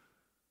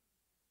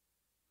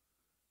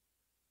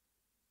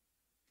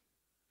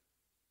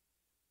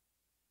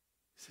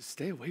 He says,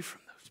 stay away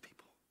from those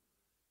people.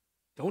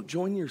 Don't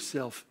join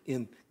yourself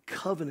in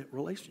covenant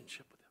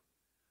relationship with them.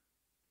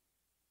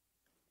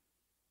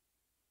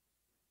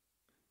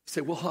 You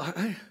say,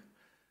 well,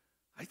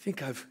 I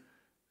think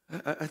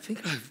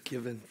I've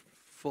given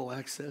full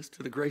access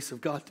to the grace of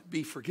God to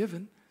be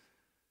forgiven.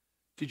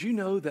 Did you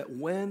know that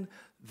when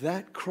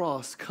that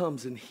cross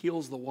comes and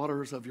heals the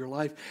waters of your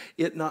life,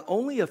 it not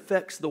only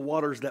affects the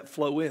waters that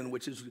flow in,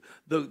 which is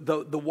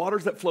the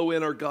waters that flow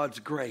in are God's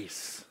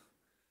grace.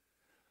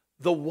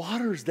 The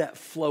waters that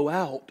flow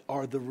out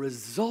are the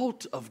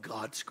result of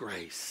God's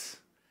grace.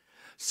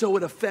 So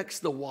it affects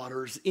the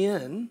waters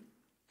in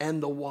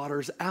and the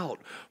waters out,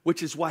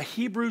 which is why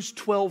Hebrews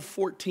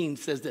 12:14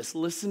 says this.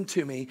 Listen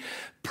to me.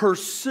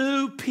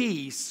 Pursue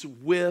peace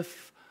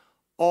with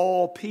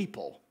all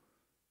people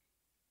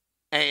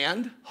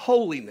and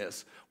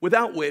holiness,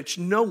 without which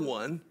no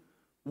one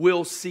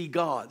will see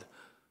God.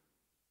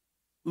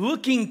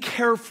 Looking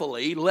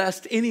carefully,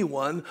 lest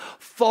anyone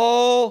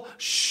fall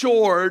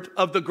short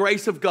of the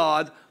grace of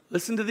God.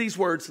 Listen to these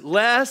words.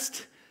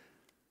 Lest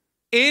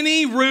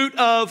any root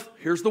of,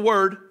 here's the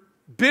word,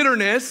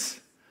 bitterness,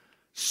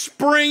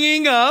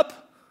 springing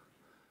up,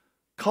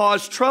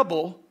 cause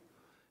trouble,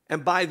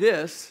 and by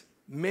this,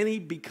 many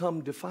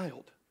become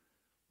defiled.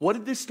 What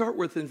did this start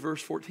with in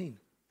verse 14?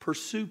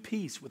 Pursue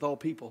peace with all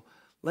people.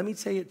 Let me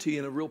say it to you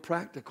in a real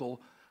practical,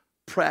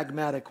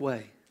 pragmatic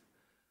way.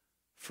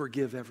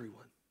 Forgive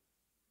everyone.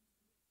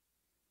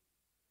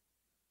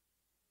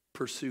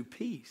 pursue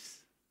peace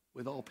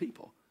with all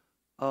people.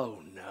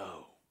 Oh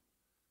no.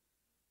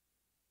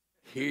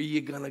 Here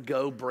you're going to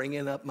go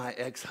bringing up my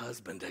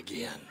ex-husband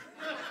again.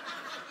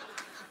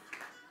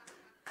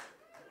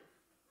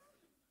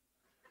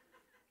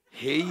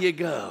 Here you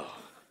go.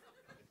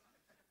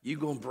 You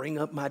going to bring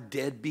up my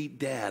deadbeat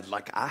dad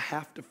like I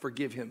have to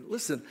forgive him.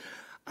 Listen,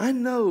 I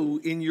know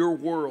in your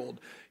world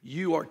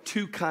you are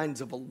two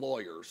kinds of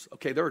lawyers.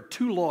 Okay, there are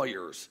two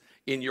lawyers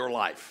in your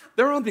life.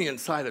 They're on the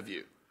inside of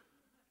you.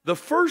 The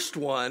first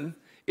one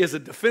is a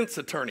defense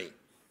attorney.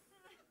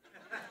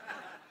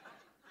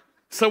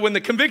 So when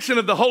the conviction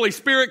of the Holy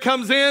Spirit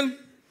comes in,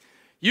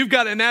 you've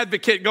got an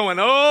advocate going,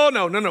 oh,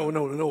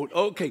 no.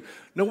 Okay,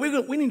 no,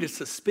 we need to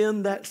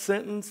suspend that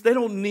sentence. They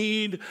don't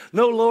need,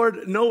 no,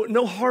 Lord,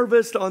 no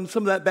harvest on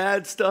some of that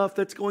bad stuff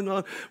that's going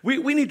on.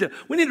 We need to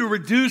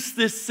reduce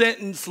this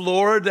sentence,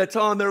 Lord, that's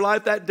on their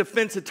life, that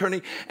defense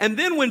attorney. And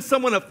then when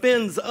someone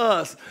offends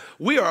us,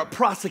 we are a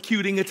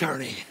prosecuting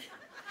attorney.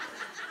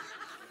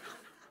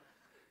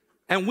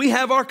 And we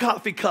have our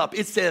coffee cup.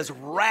 It says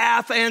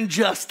wrath and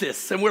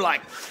justice. And we're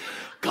like,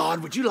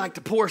 God, would you like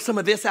to pour some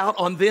of this out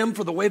on them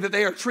for the way that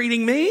they are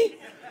treating me?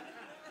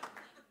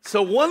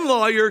 So one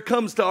lawyer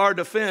comes to our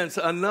defense.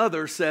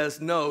 Another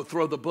says, no,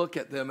 throw the book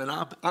at them. And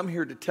I'm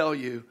here to tell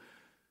you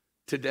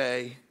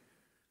today,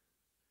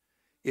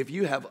 if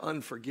you have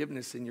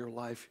unforgiveness in your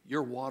life,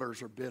 your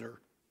waters are bitter.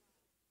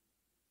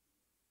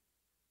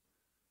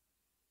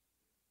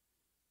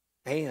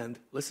 And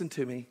listen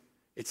to me.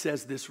 It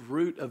says this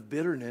root of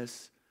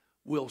bitterness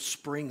will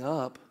spring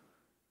up.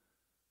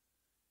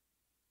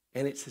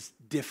 And it says,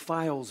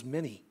 defiles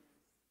many.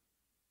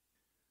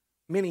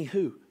 Many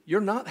who? You're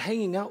not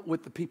hanging out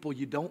with the people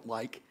you don't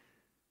like.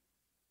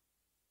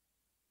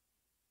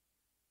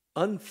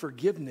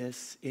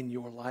 Unforgiveness in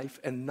your life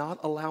and not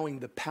allowing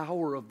the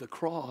power of the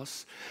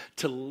cross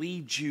to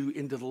lead you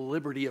into the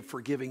liberty of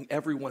forgiving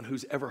everyone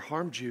who's ever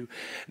harmed you,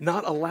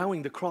 not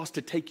allowing the cross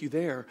to take you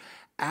there,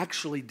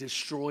 actually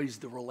destroys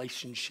the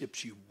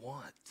relationships you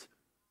want.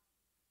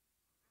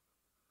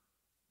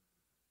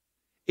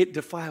 It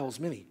defiles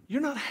many.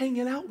 You're not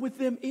hanging out with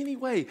them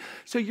anyway.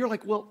 So you're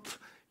like, well,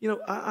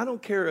 I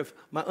don't care if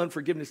my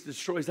unforgiveness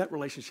destroys that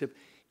relationship.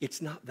 It's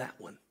not that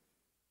one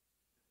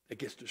that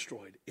gets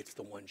destroyed. It's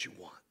the ones you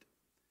want.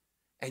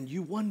 And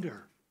you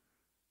wonder.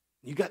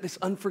 You got this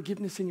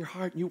unforgiveness in your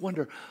heart, and you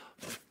wonder,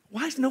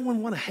 why does no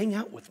one want to hang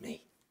out with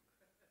me?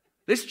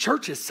 This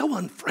church is so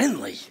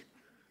unfriendly.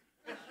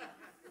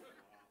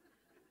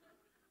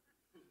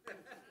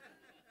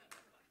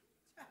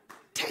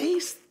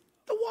 Taste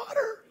the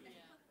water.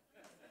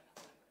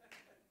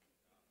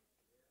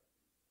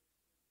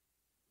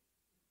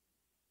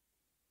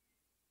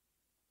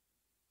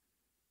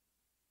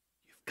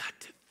 Got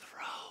to throw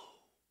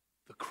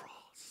the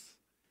cross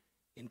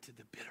into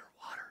the bitter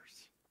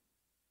waters.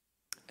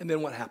 And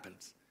then what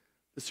happens?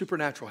 The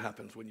supernatural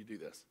happens when you do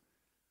this.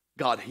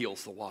 God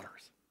heals the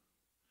waters.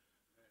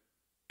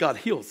 God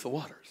heals the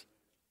waters.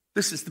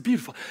 This is the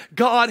beautiful.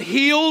 God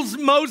heals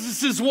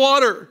Moses'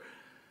 water.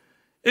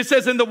 It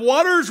says, and the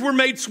waters were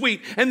made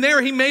sweet. And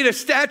there he made a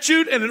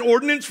statute and an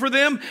ordinance for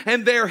them.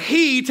 And there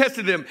he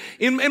tested them.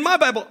 In my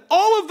Bible,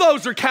 all of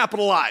those are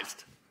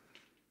capitalized.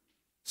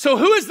 So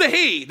who is the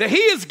he? The he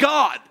is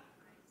God.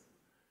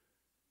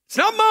 It's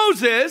not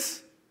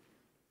Moses.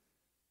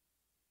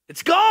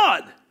 It's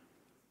God.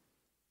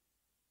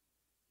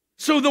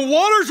 So the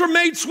waters are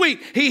made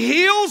sweet. He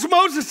heals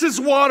Moses'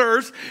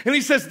 waters. And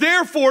he says,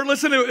 therefore,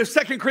 listen to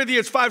 2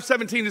 Corinthians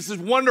 5:17. This is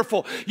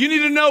wonderful. You need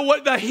to know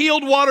what the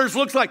healed waters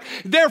looks like.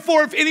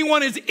 Therefore, if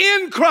anyone is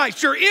in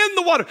Christ, you're in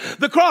the water.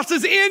 The cross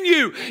is in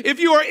you. If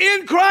you are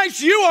in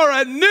Christ, you are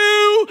a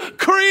new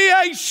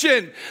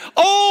creation.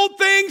 Old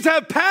things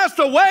have passed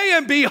away,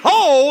 and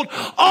behold,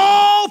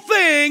 all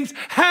things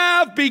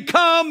have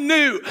become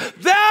new.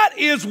 That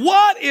is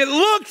what it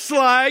looks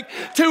like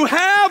to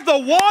have the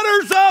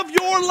waters of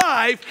your life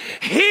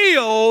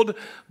healed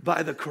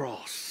by the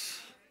cross.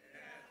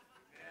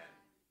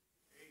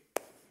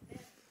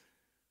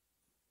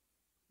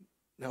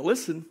 Now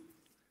listen,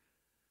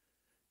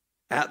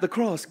 at the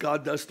cross,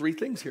 God does three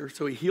things here.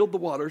 So he healed the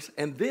waters,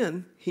 and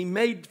then he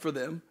made for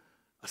them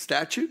a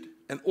statute,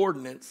 an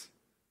ordinance,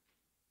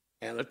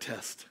 and a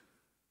test.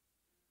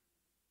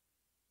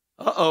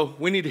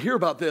 We need to hear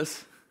about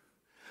this,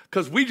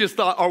 because we just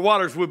thought our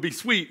waters would be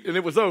sweet and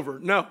it was over.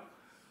 No.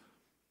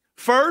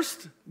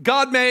 First,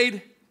 God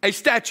made a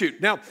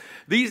statute. Now,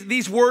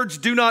 these words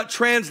do not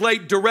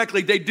translate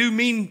directly. They do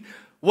mean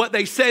what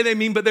they say they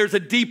mean, but there's a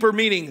deeper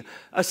meaning.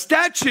 A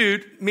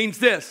statute means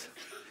this.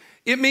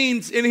 It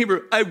means, in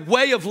Hebrew, a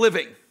way of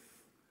living.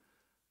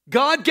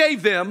 God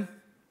gave them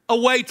a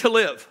way to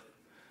live.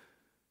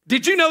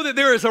 Did you know that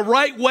there is a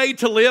right way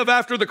to live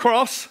after the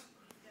cross?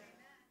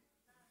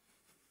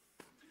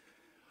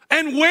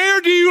 And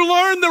where do you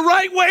learn the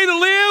right way to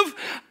live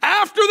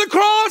after the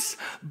cross?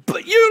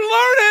 But you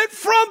learn it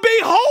from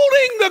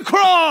beholding the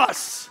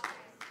cross.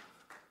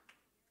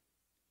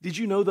 Did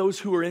you know those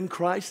who are in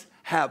Christ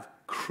have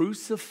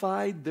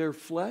crucified their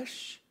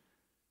flesh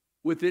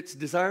with its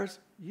desires?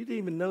 You didn't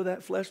even know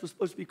that flesh was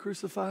supposed to be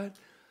crucified?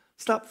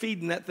 Stop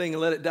feeding that thing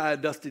and let it die a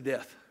dusty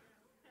death.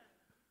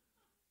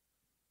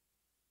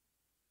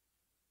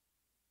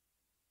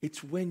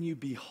 It's when you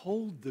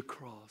behold the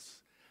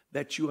cross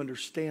that you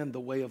understand the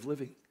way of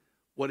living.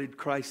 What did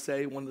Christ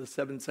say, one of the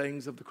 7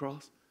 sayings of the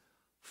cross?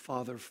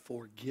 Father,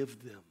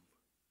 forgive them.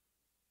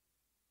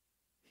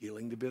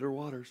 Healing the bitter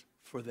waters,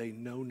 for they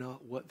know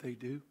not what they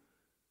do.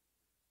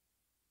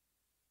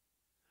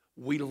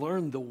 We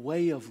learn the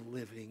way of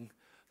living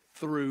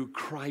through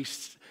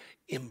Christ's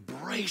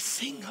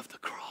embracing of the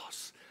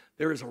cross.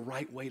 There is a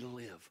right way to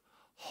live,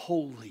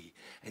 holy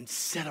and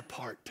set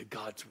apart to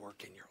God's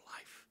work in your life.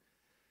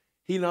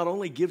 He not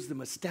only gives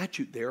them a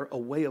statute there, a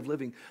way of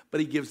living, but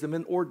he gives them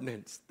an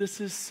ordinance. This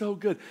is so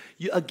good.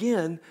 We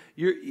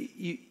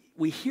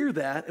hear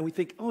that and we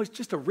think, oh, it's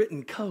just a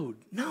written code.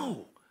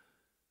 No.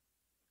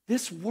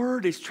 This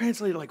word is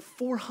translated like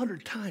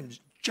 400 times,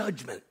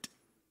 judgment.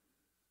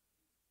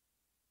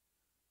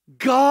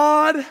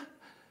 God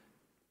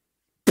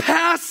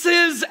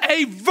passes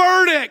a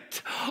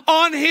verdict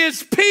on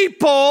his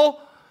people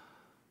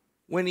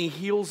when he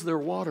heals their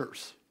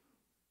waters.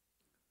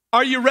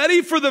 Are you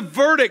ready for the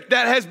verdict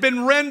that has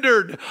been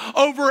rendered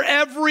over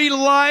every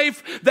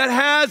life that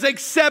has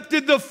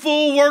accepted the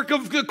full work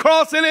of the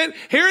cross in it?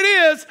 Here it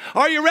is.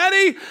 Are you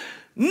ready?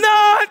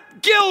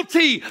 Not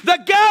guilty. The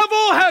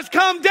gavel has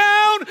come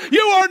down.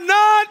 You are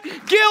not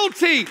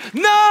guilty.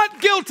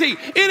 Not guilty.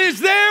 It is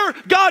there.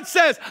 God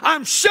says,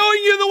 I'm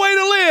showing you the way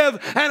to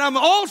live, and I'm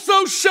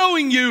also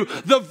showing you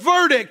the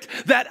verdict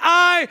that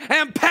I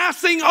am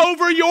passing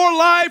over your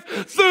life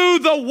through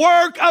the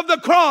work of the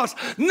cross.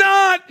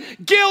 Not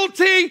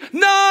guilty,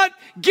 not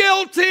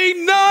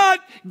guilty, not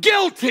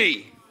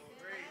guilty.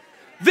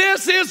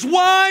 This is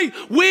why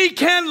we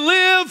can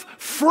live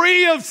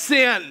free of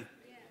sin.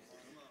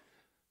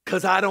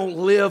 Because I don't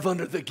live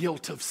under the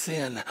guilt of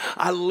sin.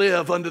 I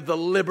live under the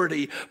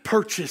liberty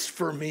purchased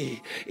for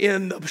me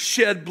in the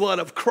shed blood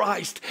of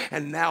Christ.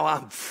 And now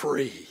I'm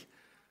free.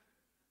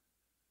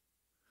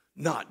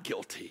 Not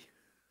guilty.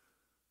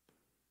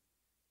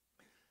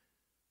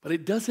 But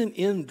it doesn't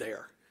end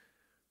there.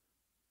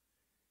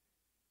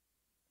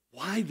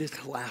 Why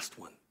this last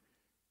one?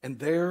 And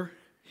there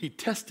he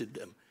tested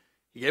them.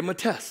 He gave them a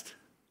test.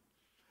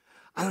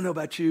 I don't know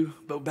about you,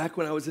 but back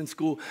when I was in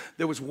school,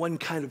 there was one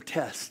kind of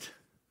test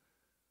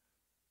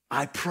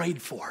I prayed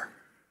for.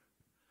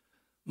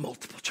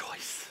 Multiple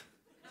choice.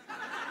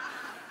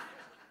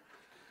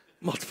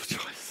 Multiple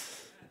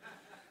choice.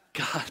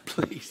 God,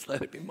 please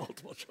let it be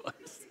multiple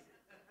choice.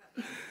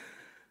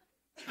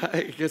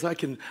 Because I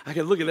can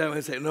look at that one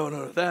and say,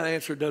 no, that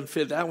answer doesn't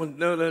fit. That one,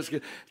 no, that's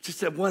good.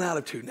 Just at 1 out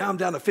of 2. Now I'm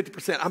down to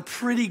 50%. I'm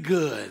pretty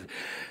good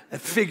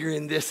at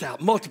figuring this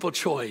out. Multiple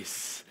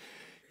choice.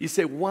 You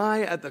say,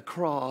 why at the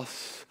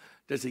cross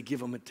does he give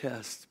them a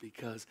test?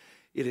 Because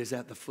it is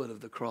at the foot of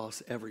the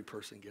cross every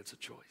person gets a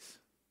choice.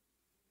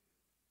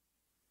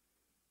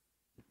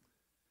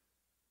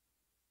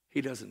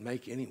 He doesn't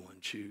make anyone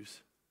choose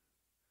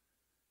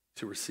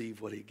to receive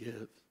what he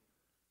gives.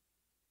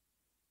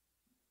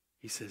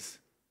 He says,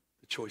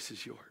 the choice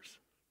is yours.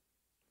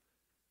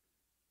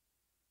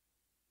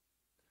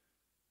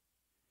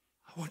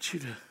 I want you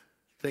to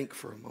think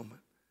for a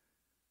moment.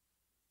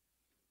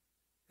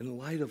 In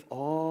light of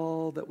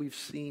all that we've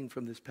seen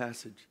from this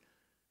passage,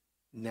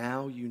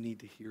 now you need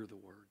to hear the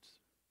words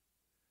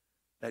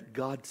that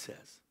God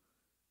says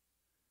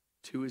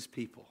to his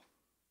people.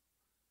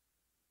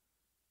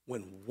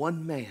 When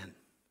one man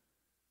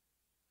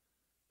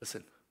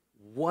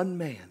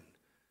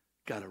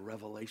got a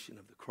revelation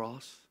of the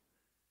cross,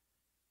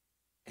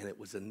 and it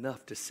was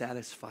enough to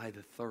satisfy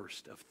the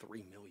thirst of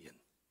 3 million.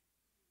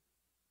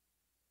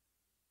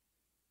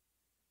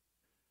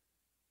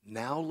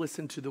 Now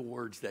listen to the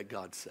words that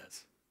God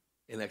says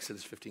in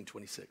Exodus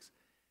 15:26.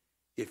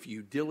 If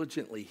you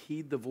diligently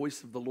heed the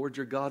voice of the Lord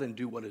your God and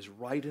do what is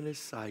right in his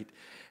sight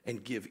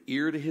and give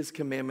ear to his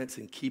commandments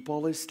and keep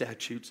all his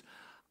statutes,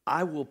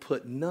 I will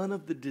put none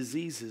of the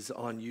diseases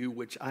on you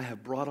which I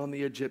have brought on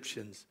the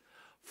Egyptians,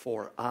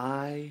 for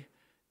I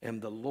am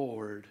the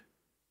Lord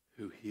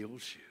who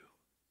heals you.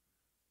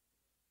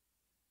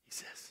 He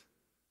says,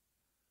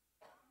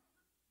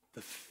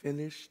 the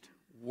finished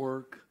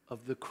work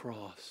of the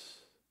cross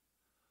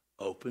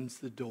opens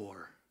the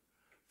door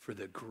for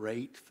the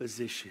great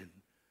physician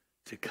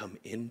to come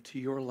into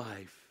your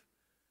life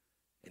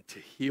and to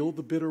heal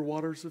the bitter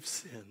waters of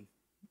sin,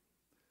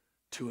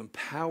 to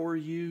empower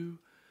you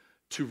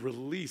to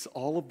release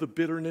all of the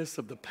bitterness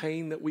of the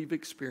pain that we've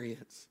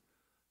experienced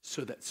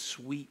so that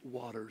sweet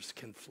waters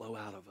can flow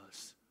out of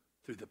us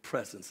through the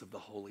presence of the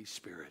Holy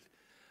Spirit.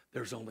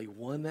 There's only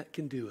one that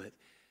can do it.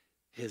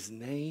 His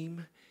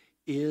name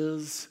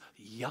is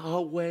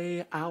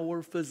Yahweh,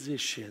 our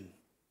physician,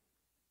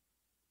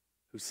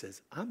 who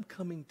says, I'm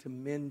coming to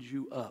mend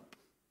you up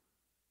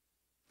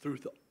through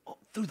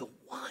the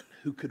one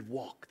who could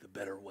walk the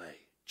better way,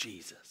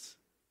 Jesus.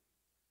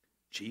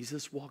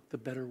 Jesus walked the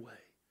better way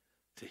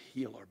to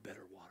heal our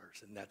bitter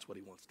waters, and that's what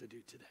he wants to do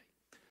today.